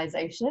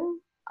disorganization.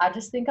 I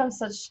just think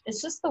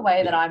it's just the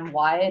way that I'm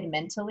wired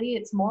mentally.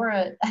 It's more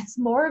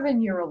of a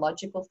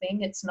neurological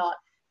thing. It's not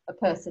a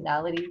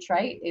personality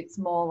trait. It's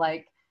more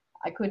like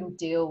I couldn't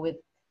deal with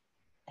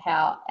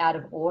how out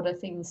of order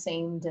things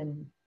seemed.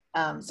 And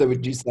so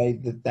would you say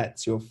that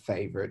that's your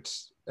favorite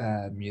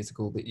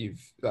musical that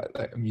you've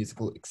like a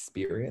musical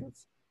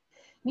experience?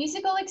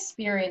 Musical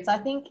experience, I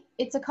think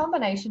it's a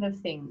combination of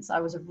things. I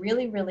was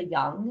really, really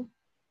young,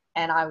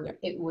 and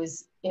it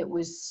was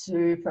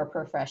super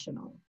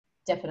professional,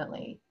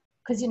 definitely.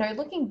 Because, you know,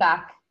 looking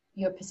back,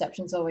 your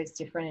perception's always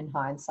different in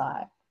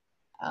hindsight.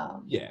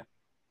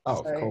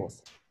 Of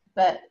course.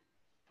 But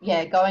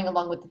yeah, going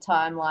along with the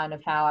timeline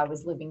of how I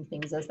was living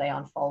things as they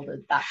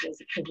unfolded, that was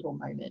a pivotal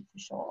moment for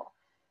sure.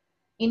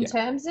 In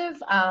terms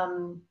of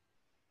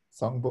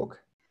songbook,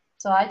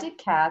 so I did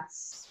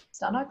Cats,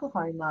 done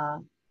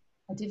Oklahoma,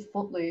 I did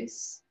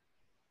Footloose.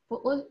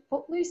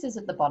 Footloose is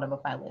at the bottom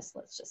of my list,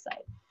 let's just say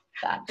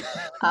that.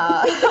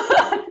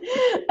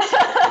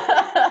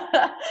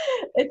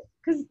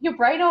 Because your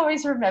brain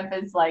always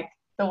remembers like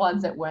the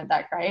ones that weren't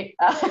that great.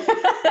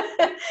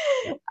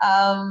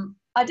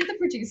 I did The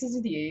Producers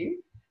with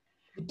You.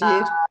 You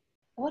did.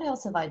 What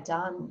else have I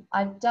done?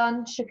 I've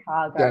done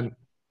Chicago. Done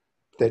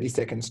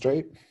 32nd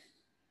Street.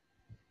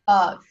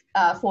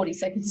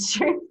 42nd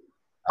Street.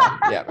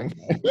 Yeah.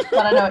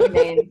 But I know what you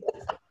mean.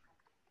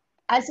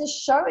 As a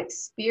show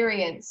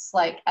experience,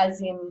 like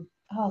as in,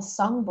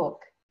 songbook.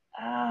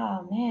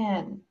 Oh,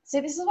 man.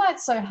 See, this is why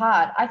it's so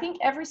hard. I think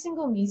every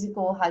single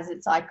musical has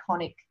its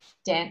iconic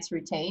dance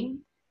routine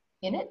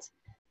in it.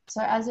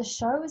 So as a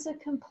show as a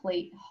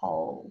complete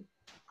whole,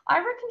 I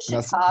reckon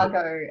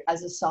Chicago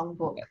as a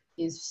songbook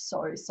is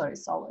so, so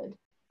solid.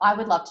 I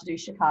would love to do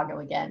Chicago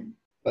again.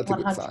 That's a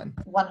good sign.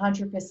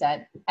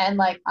 100%. And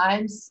like,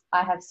 I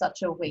have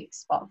such a weak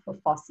spot for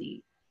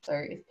Fosse. So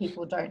if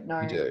people don't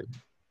know,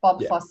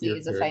 Bob Fosse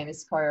is a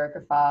famous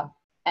choreographer,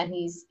 and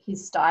his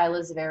style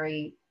is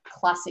very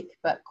classic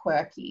but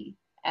quirky.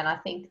 And I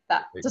think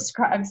that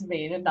describes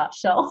me in a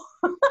nutshell.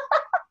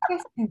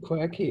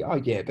 Quirky. Oh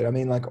yeah, but I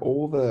mean, like,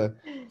 all the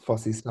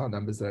Fosse style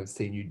numbers that I've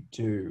seen you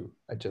do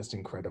are just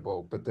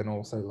incredible. But then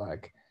also,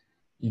 like,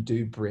 you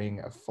do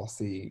bring a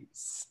Fosse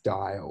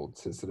style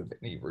to sort of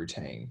any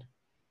routine.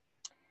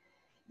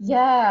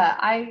 Yeah,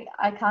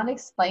 I can't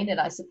explain it.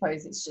 I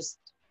suppose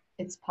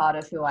it's part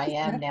of who I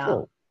am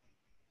now.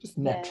 Just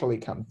naturally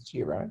comes to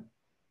you, right?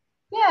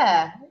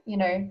 Yeah, you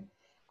know,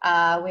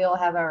 we all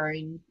have our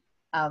own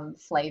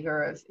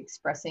flavor of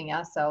expressing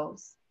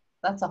ourselves.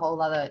 That's a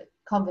whole other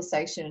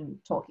conversation,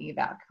 talking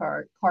about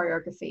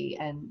choreography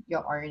and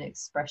your own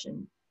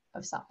expression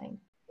of something.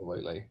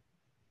 Absolutely.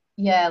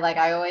 Yeah, like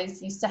I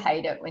always used to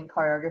hate it when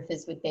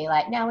choreographers would be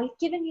like, now we've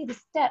given you the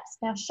steps,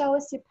 now show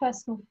us your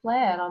personal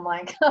flair. And I'm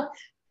like,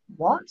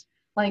 what?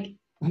 Like,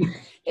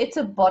 it's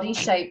a body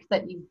shape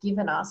that you've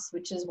given us,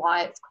 which is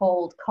why it's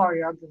called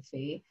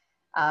choreography.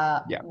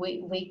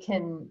 We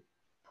can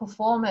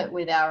perform it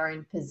with our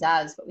own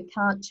pizzazz, but we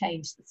can't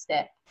change the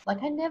step.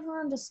 Like, I never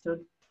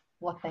understood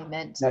what they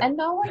meant, and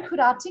no one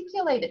could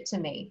articulate it to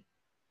me,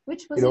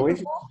 which was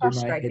even more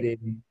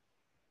frustrating.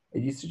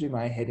 It used to do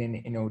my head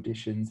in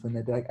auditions when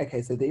they'd be like,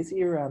 okay, so these are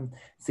your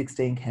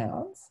 16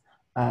 counts,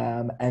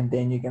 and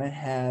then you're going to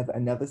have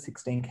another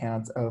 16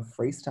 counts of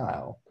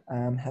freestyle.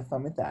 Have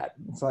fun with that.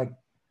 It's like,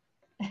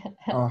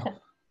 oh,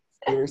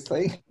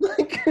 seriously?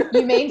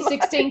 You mean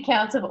 16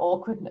 counts of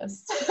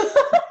awkwardness?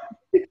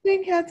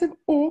 16 counts of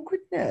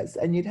awkwardness.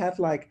 And you'd have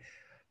like,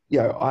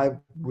 I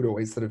would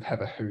always sort of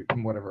have a hoot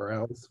and whatever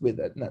else with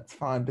it, and that's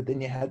fine. But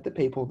then you had the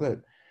people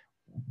that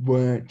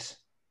weren't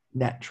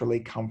naturally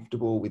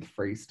comfortable with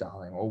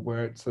freestyling, or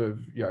weren't sort of,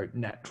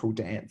 natural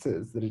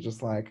dancers, that are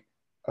just like,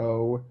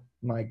 oh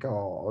my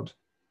God,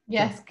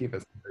 just give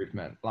us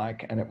movement.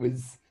 Like, and it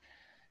was,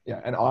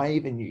 and I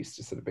even used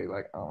to sort of be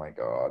like, oh my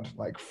God,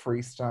 like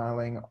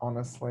freestyling,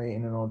 honestly,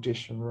 in an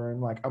audition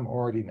room, like, I'm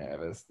already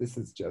nervous. This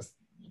is just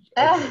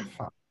fun.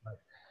 Like,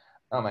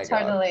 oh my God.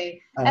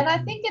 Totally. And I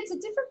think it's a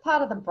different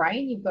part of the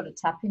brain you've got to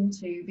tap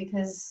into,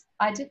 because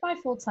I did my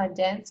full-time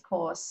dance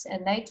course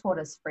and they taught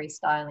us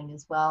freestyling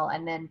as well.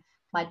 And then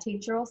my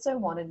teacher also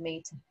wanted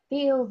me to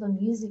feel the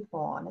music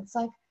more. And it's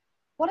like,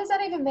 what does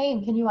that even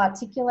mean? Can you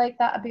articulate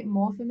that a bit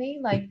more for me?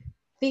 Like,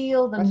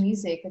 feel the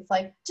music. It's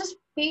like, just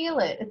feel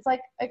it. It's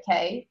like,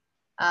 okay,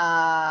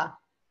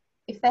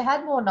 if they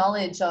had more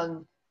knowledge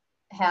on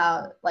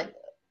how, like,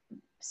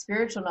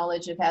 spiritual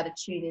knowledge of how to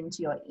tune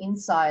into your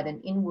inside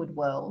and inward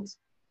world,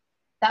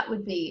 that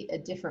would be a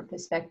different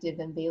perspective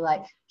and be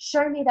like,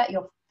 show me that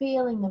you're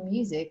feeling the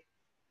music.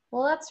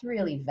 Well, that's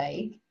really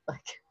vague.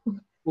 Like,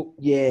 Well,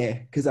 yeah,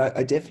 because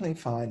I definitely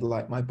find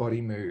like my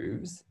body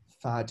moves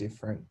far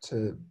different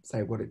to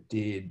say what it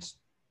did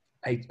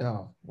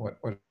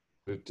what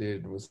it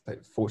did was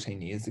like 14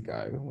 years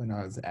ago when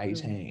I was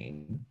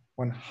 18,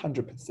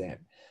 100%.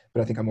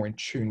 But I think I'm more in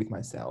tune with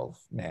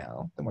myself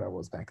now than what I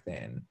was back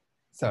then.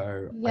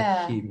 So I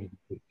yeah, hear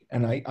music,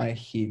 and I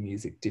hear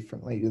music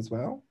differently as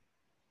well.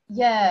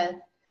 yeah.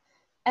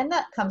 And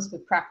that comes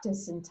with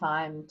practice and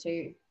time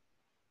too.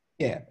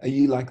 Yeah. Are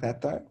you like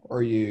that though? Or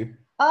are you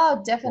Oh,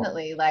 what?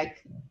 definitely.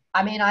 Like,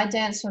 I mean, I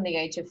danced from the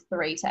age of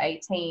 3 to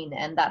 18,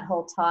 and that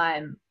whole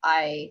time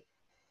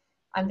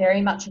I'm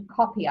very much a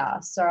copier.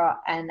 So,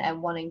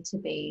 and wanting to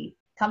be,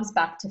 comes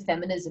back to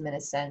feminism in a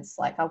sense.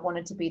 Like, I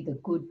wanted to be the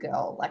good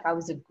girl. Like, I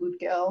was a good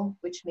girl,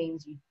 which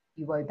means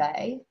you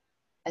obey.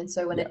 And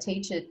so when a Yeah.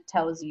 teacher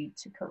tells you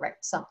to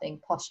correct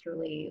something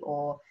posturally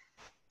or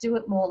do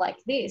it more like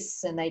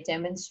this, and they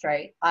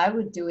demonstrate, I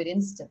would do it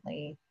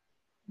instantly.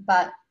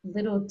 But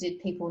little did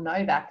people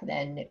know back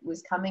then, it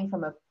was coming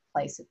from a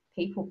place of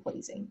people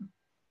pleasing.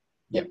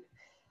 Yeah.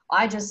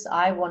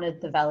 I wanted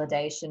the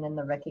validation and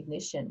the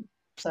recognition.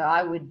 So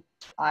I would,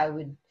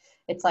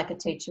 it's like a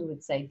teacher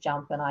would say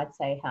jump and I'd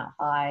say how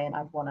high, and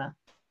I'd want to,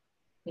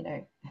 you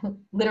know,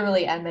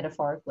 literally and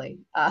metaphorically.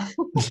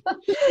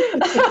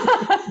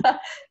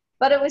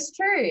 But it was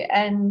true.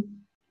 And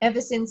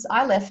ever since,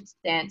 I left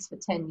dance for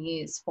 10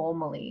 years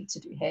formally to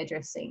do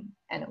hairdressing,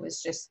 and it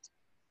was just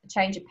a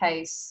change of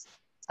pace,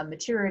 a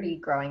maturity,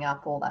 growing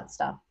up, all that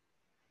stuff.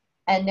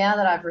 And now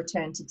that I've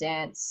returned to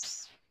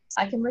dance,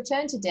 I can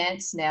return to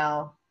dance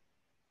now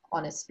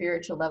on a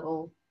spiritual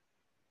level.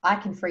 I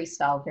can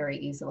freestyle very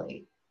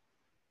easily.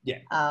 Yeah,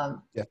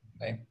 Um,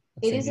 definitely.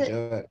 I've it seen is you a,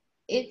 do it.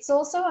 it's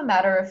also a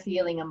matter of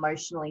feeling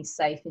emotionally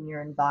safe in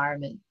your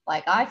environment.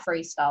 Like, I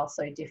freestyle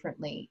so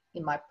differently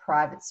in my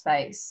private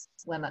space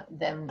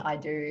than I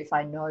do if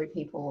I know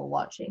people are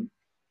watching.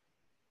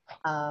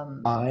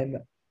 Um, I'm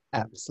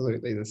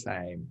absolutely the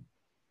same.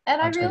 and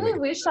I I totally really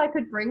get wish that. I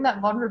could bring that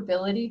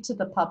vulnerability to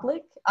the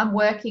public. I'm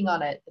working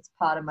on it. It's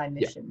part of my Yeah.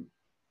 mission.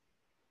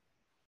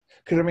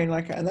 Because I mean,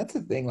 like, and that's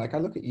the thing. Like, I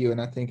look at you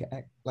and I think,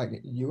 like,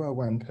 you are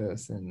one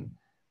person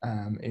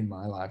in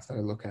my life that I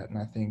look at, and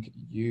I think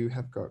you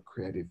have got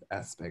creative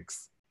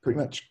aspects pretty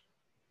much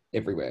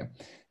everywhere.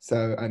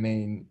 So, I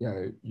mean, you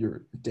know,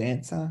 you're a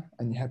dancer,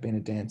 and you have been a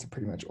dancer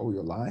pretty much all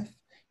your life.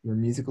 You're a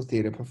musical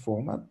theatre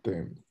performer,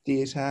 boom,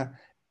 theatre,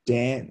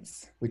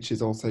 dance, which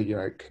is also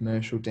your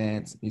commercial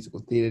dance, musical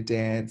theatre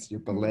dance,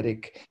 your Mm.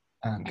 balletic,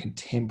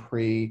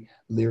 contemporary,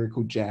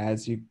 lyrical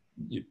jazz.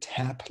 You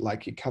tap,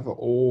 like, you cover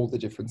all the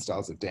different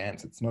styles of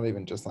dance. It's not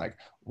even just like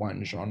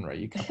one genre,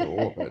 you cover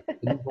all of it.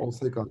 And you've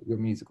also got your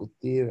musical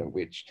theatre,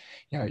 which,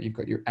 you know, you've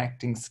got your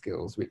acting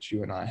skills, which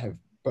you and I have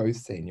both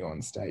seen you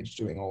on stage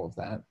doing all of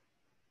that,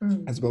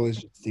 Mm. as well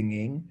as your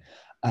singing.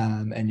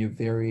 And you're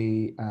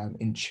very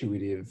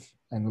intuitive,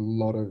 and a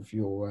lot of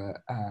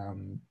your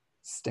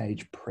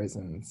stage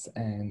presence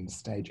and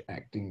stage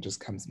acting just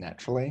comes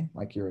naturally.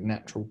 Like, you're a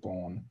natural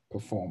born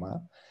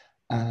performer.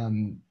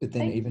 But then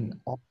Thank even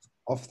you.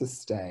 off the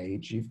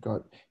stage, you've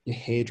got your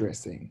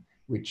hairdressing,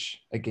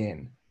 which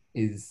again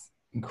is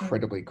Mm.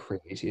 incredibly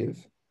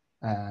creative,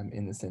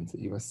 in the sense that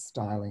you are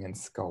styling and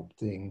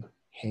sculpting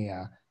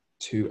hair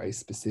to a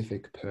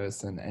specific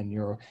person, and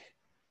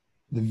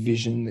the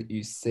vision that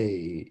you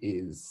see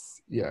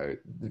is, you know,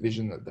 the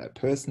vision that that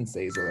person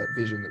sees, or that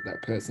vision that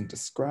that person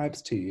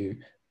describes to you.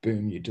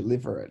 Boom, you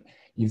deliver it.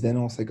 You've then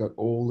also got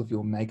all of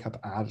your makeup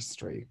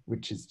artistry,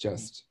 which is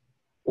just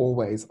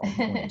always on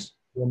point.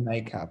 Your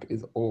makeup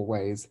is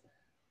always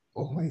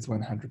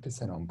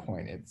 100% on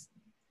point. It's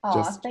Oh,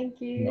 just thank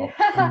you. not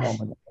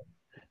phenomenal.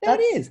 No, it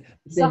That's is.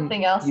 Then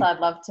something else you I'd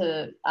love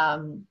to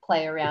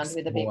play around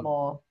with a bit explore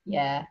more.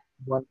 Yeah.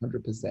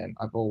 100%.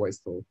 I've always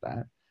thought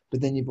that. But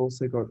then you've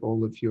also got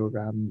all of your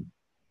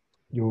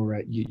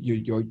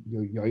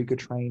yoga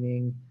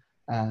training,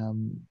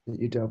 that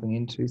you're delving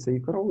into. So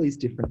you've got all these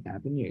different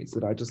avenues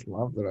that I just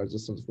love. That I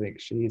just sort of think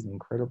she is an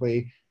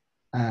incredibly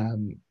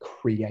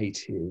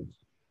creative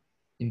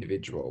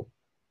individual.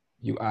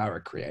 You are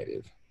a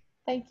creative.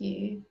 Thank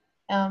you.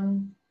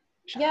 Um,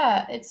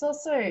 yeah, it's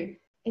also,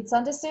 it's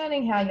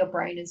understanding how your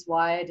brain is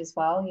wired as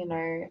well. You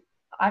know,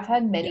 I've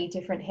had Yeah, many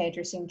different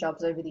hairdressing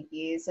jobs over the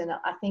years, and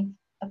I think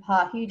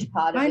huge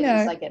part of I it is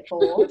know. I get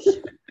bored.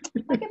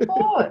 I get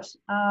bored.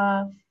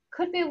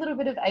 Could be a little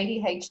bit of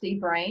ADHD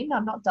brain.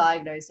 I'm not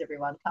diagnosed,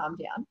 everyone. Calm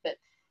down. But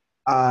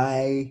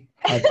I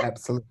have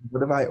absolutely.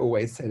 What have I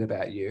always said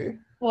about you?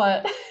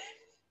 what?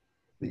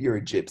 That you're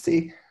a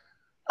gypsy.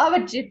 I'm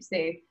a gypsy.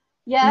 She's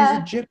a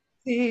Yeah. gypsy.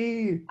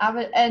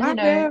 And I you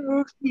know,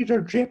 know she's a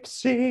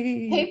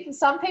gypsy.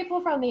 some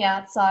people from the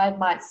outside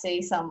might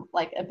see some,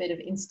 like, a bit of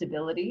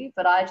instability,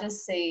 but I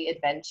just see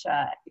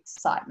adventure,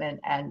 excitement,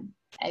 and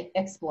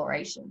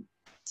exploration.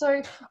 So,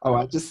 Oh,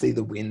 I just see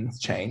the winds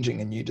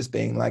changing and you just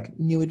being like,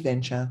 new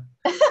adventure.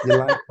 You're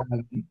like,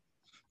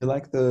 you're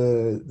like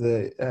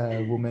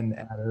the woman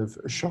out of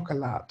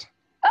Chocolat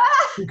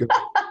who goes,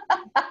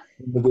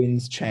 when the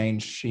winds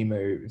change, she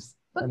moves.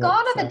 but And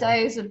gone it's, are the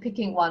days of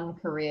picking one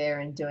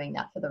career and doing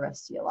that for the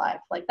rest of your life.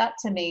 Like that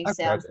to me oh God,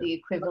 sounds the look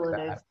equivalent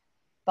at of that.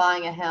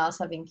 buying a house,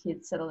 having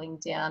kids, settling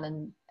down,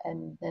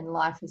 and then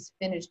life is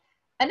finished.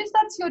 And if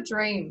that's your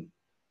dream,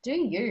 do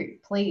you,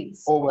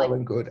 please. All well Like,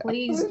 and good.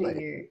 please do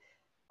Absolutely. you.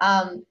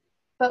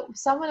 But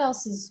someone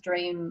else's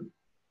dream,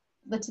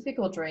 the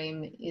typical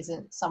dream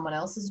isn't someone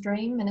else's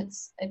dream, and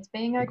it's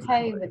being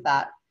okay Exactly. with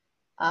that.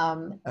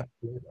 Um,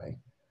 Absolutely.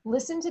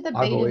 listen to the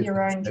I've beat of always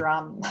your own said,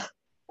 drum.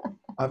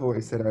 I've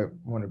always said I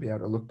want to be able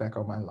to look back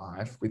on my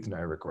life with no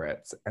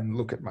regrets and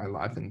look at my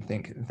life and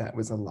think that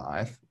was a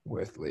life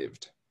worth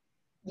lived.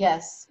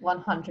 Yes,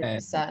 And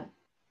 100%.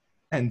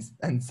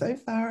 and so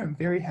far I'm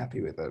very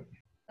happy with it.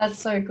 That's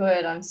so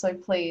good. I'm so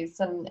pleased,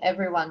 and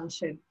everyone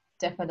should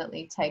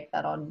definitely take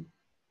that on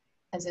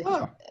as a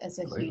Oh, as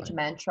a huge absolutely.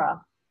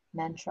 mantra.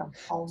 Mantra.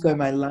 Oh So my.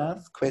 my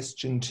last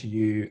question to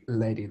you,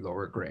 Lady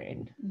Laura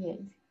Green, Yes.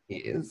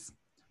 is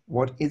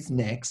what is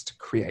next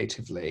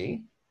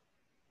creatively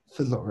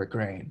for Laura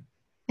Green?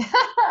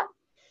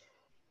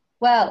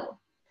 Well,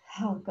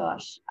 oh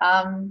gosh.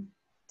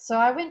 So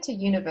I went to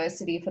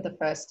university for the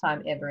first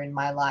time ever in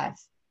my life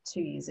 2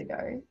 years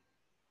ago.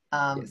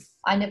 Yes.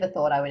 I never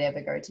thought I would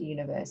ever go to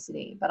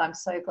university, but I'm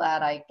so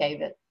glad I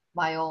gave it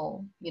my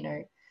all. You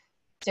know,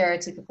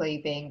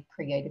 stereotypically being a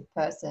creative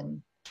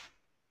person,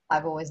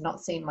 I've always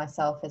not seen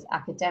myself as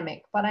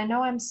academic, but I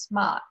know I'm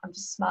smart. I'm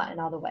just smart in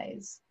other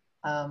ways.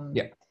 Um,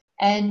 Yeah.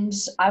 and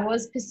I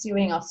was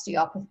pursuing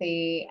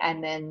osteopathy,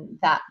 and then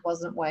that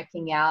wasn't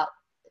working out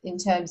in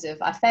terms of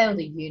I failed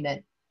a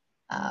unit,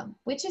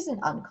 which isn't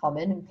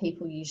uncommon and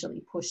people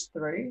usually push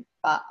through.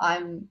 But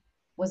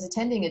was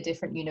attending a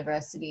different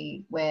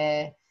university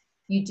where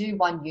you do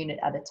one unit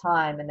at a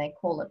time, and they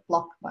call it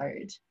block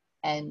mode.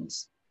 And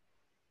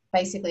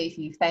basically, if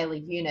you fail a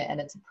unit and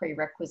it's a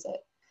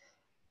prerequisite,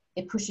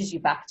 it pushes you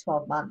back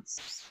 12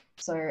 months.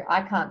 So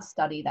I can't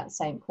study that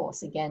same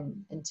course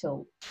again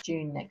until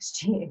June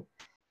next year.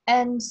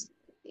 And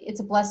it's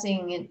a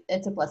blessing.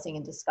 It's a blessing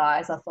in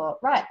disguise. I thought,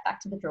 right,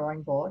 back to the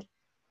drawing board.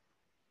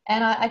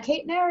 And I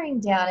keep narrowing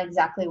down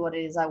exactly what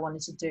it is I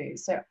wanted to do.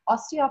 So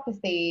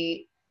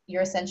osteopathy,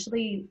 you're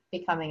essentially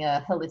becoming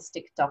a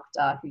holistic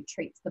doctor who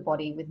treats the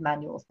body with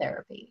manual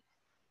therapy.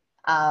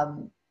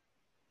 Um,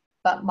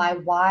 but my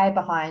why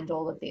behind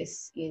all of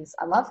this is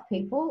I love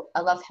people.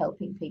 I love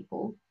helping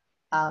people.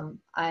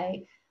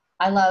 I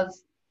love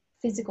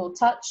physical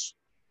touch,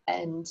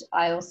 and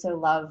I also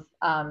love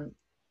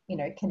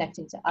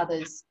connecting to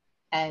others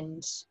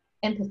and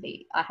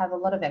empathy. I have a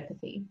lot of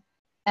empathy,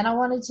 and I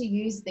wanted to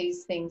use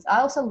these things. I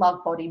also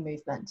love body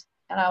movement,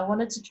 and I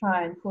wanted to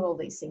try and put all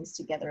these things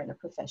together in a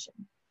profession.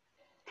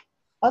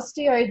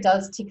 Osteo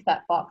does tick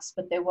that box,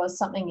 but there was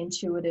something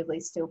intuitively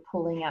still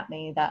pulling at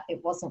me that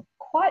it wasn't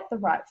quite the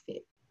right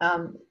fit.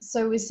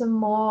 So with some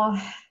more,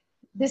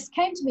 this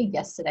came to me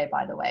yesterday,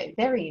 by the way,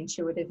 very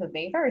intuitive of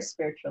me, very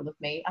spiritual of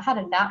me. I had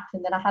a nap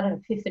and then I had an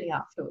epiphany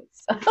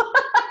afterwards.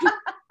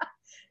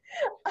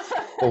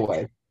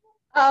 Always.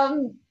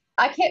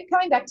 I kept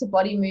coming back to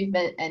body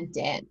movement and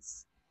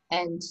dance.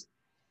 And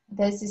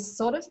there's this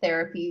sort of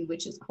therapy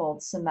which is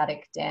called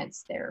somatic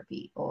dance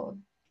therapy or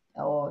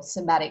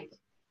somatic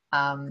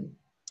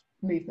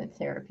movement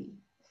therapy.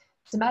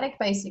 Somatic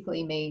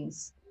basically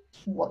means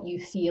what you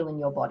feel in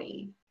your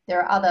body.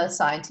 There are other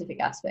scientific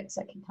aspects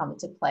that can come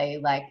into play,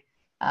 like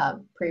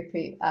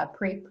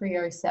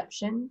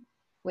proprioception,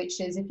 which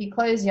is if you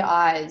close your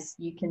eyes,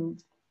 you can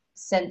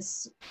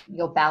sense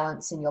your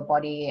balance in your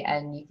body,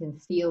 and you can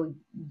feel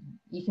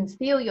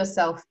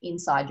yourself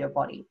inside your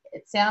body.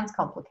 It sounds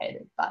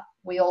complicated, but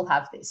we all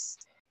have this.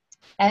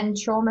 And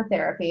trauma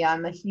therapy,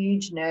 I'm a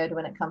huge nerd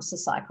when it comes to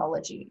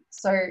psychology.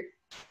 So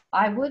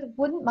I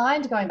wouldn't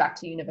mind going back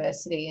to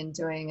university and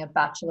doing a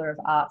Bachelor of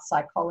Arts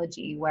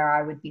Psychology where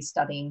I would be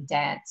studying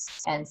dance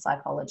and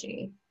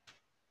psychology.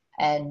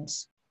 And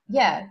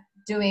yeah,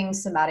 doing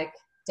somatic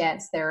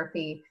dance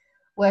therapy,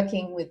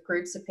 working with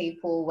groups of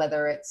people,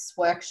 whether it's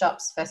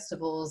workshops,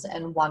 festivals,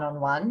 and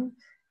one-on-one.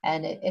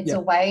 And it's Yeah.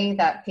 a way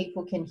that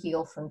people can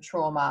heal from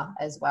trauma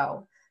as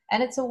well.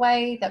 And it's a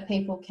way that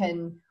people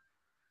can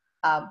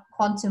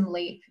quantum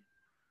leap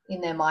in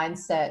their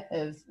mindset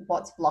of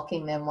what's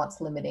blocking them,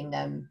 what's limiting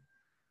them,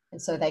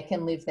 and so they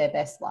can live their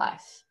best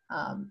life.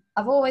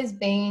 I've always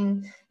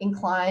been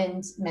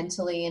inclined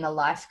mentally in a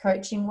life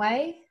coaching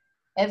way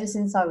ever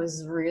since I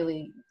was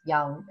really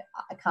young.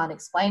 I can't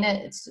explain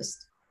it.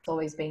 It's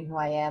always been who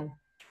I am.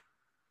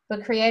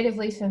 But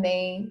creatively for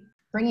me,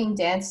 bringing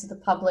dance to the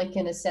public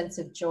in a sense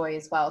of joy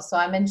as well. So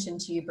I mentioned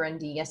to you,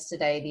 Brendy,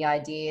 yesterday, the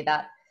idea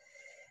that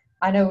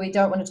I know we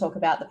don't want to talk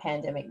about the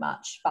pandemic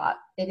much, but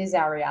it is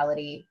our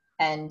reality.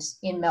 And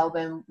in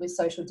Melbourne with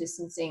social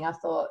distancing, I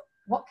thought,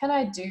 what can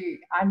I do?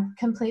 I'm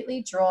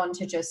completely drawn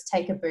to just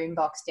take a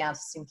boombox down to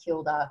St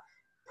Kilda,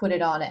 put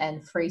it on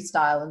and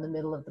freestyle in the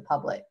middle of the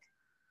public.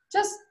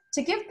 Just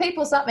to give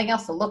people something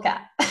else to look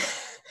at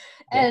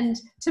and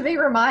to be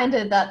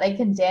reminded that they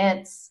can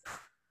dance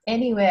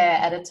anywhere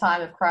at a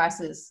time of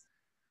crisis.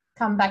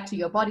 Come back to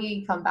your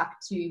body, come back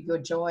to your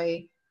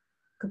joy.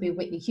 Could be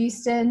Whitney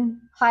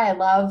Houston, Higher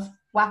Love,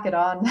 whack it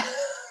on.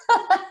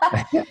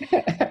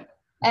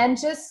 And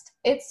just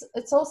it's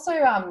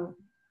also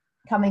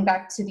coming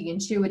back to the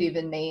intuitive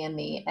in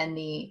me and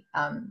the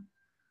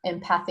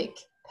empathic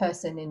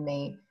person in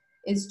me,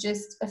 is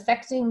just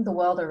affecting the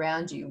world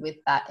around you with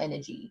that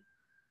energy.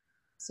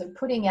 So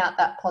putting out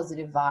that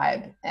positive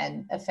vibe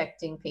and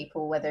affecting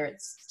people, whether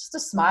it's just a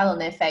smile on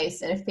their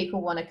face, and if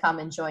people want to come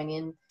and join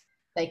in,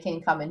 they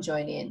can come and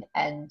join in.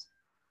 And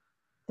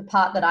the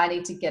part that I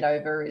need to get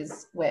over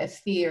is where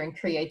fear and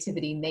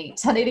creativity meet.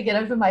 I need to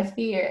get over my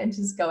fear and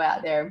just go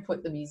out there and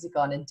put the music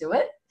on and do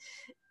it.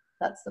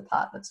 That's the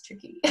part that's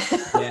tricky.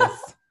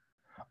 Yes.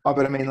 Oh,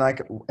 but I mean,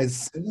 like,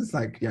 as soon as,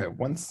 like,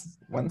 once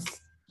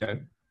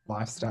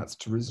life starts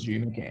to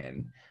resume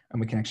again, and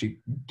we can actually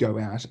go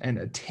out and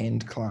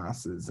attend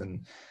classes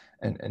and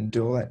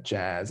do all that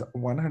jazz,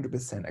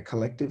 100% a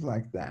collective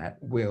like that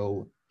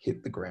will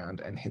hit the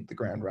ground and hit the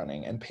ground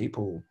running. And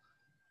people,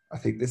 I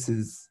think this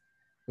is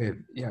where,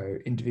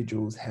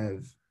 individuals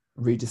have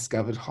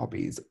rediscovered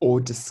hobbies or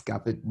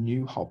discovered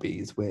new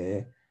hobbies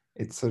where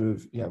it's sort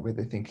of, where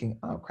they're thinking,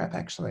 oh crap,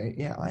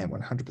 actually, I am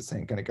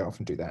 100% going to go off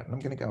and do that. And I'm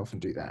going to go off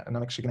and do that. And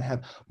I'm actually going to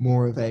have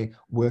more of a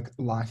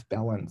work-life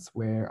balance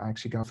where I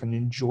actually go off and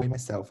enjoy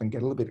myself and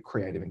get a little bit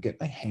creative and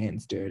get my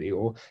hands dirty,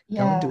 or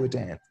go and do a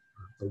dance,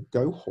 or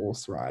go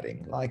horse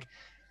riding. Like,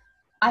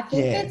 I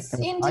think it's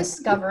in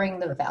discovering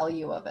the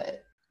value of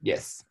it.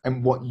 Yes.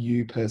 And what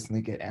you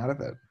personally get out of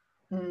it.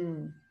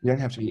 You don't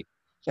have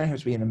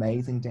to be an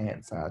amazing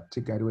dancer to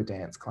go to a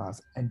dance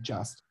class and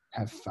just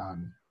have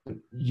fun. But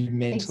you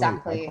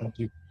mentally, like, once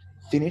you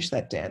finish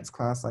that dance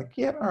class, like,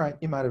 all right,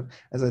 you might have,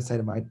 as I say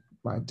to my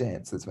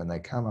dancers when they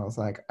come, I was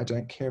like, I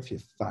don't care if you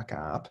fuck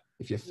up.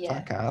 If you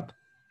fuck up,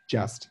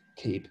 just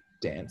keep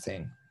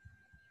dancing.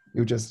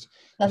 You'll just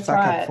fuck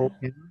up 4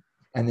 counts,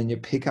 and then you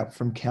pick up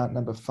from count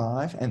number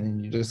 5, and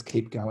then you just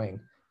keep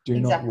going. Do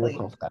not walk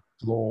off that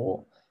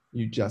floor.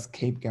 You just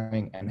keep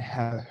going and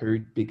have a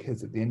hoot,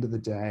 because at the end of the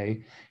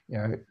day,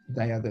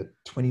 they are the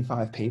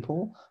 25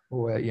 people,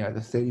 or,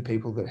 the 30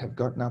 people that have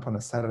gotten up on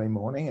a Saturday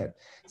morning at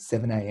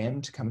 7 a.m.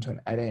 to come to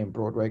an 8 a.m.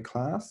 Broadway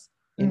class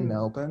in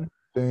Melbourne.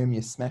 Boom,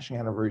 you're smashing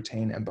out a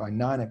routine. And by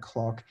 9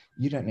 o'clock,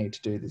 you don't need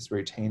to do this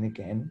routine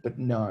again, but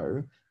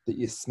know that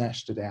you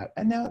smashed it out.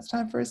 And now it's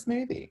time for a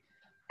smoothie.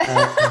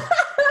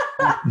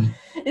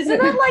 Isn't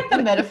that like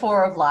the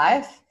metaphor of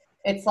life?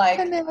 It's like,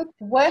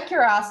 work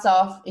your ass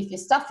off. If you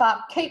stuff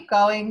up, keep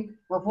going,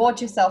 reward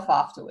yourself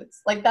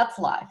afterwards. Like, that's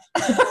life.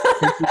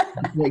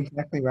 You're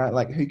exactly right.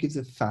 Like, who gives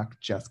a fuck?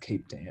 Just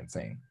keep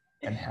dancing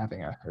and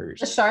having a hoot.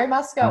 The show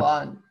must go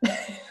on.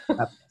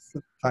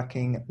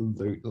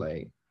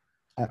 Absolutely.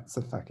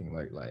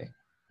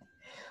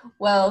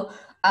 Well,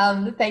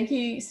 thank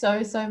you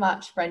so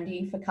much,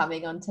 Brendy, for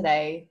coming on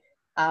today.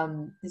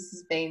 This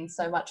has been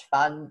so much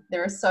fun.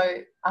 I'm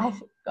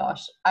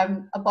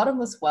a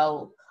bottomless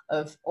well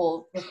of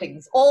all the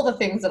things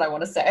that I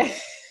want to say.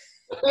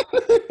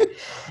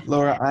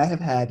 Laura, I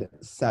have had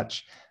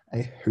such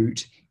a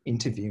hoot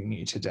interviewing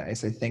you today.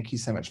 So thank you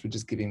so much for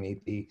just giving me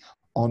the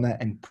honor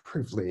and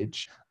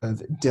privilege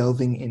of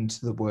delving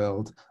into the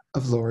world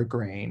of Laura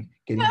Green,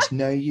 getting to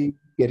know you,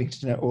 getting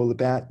to know all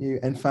about you,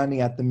 and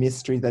finding out the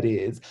mystery that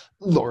is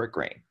Laura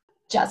Green.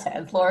 Jazz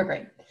hands, Laura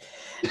Green.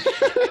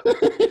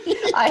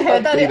 I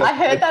heard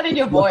that in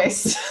your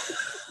voice.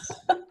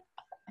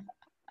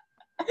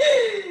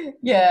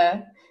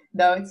 Yeah,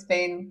 no, it's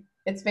been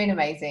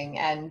amazing,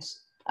 and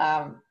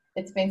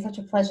it's been such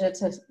a pleasure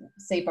to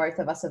see both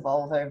of us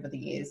evolve over the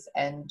years,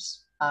 and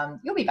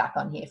you'll be back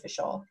on here for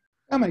sure.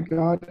 Oh my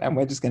God, and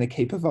we're just going to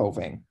keep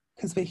evolving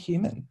because we're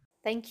human.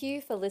 Thank you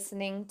for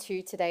listening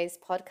to today's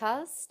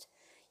podcast.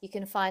 You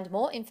can find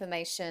more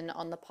information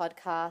on the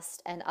podcast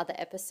and other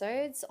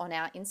episodes on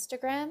our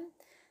Instagram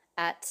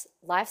at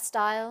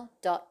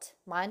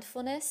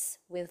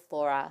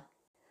lifestyle.mindfulnesswithlaura.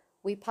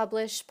 We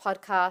publish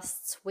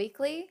podcasts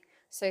weekly,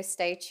 so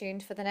stay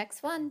tuned for the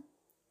next one.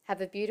 Have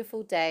a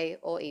beautiful day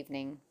or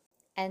evening,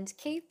 and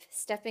keep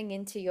stepping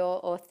into your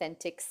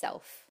authentic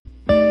self.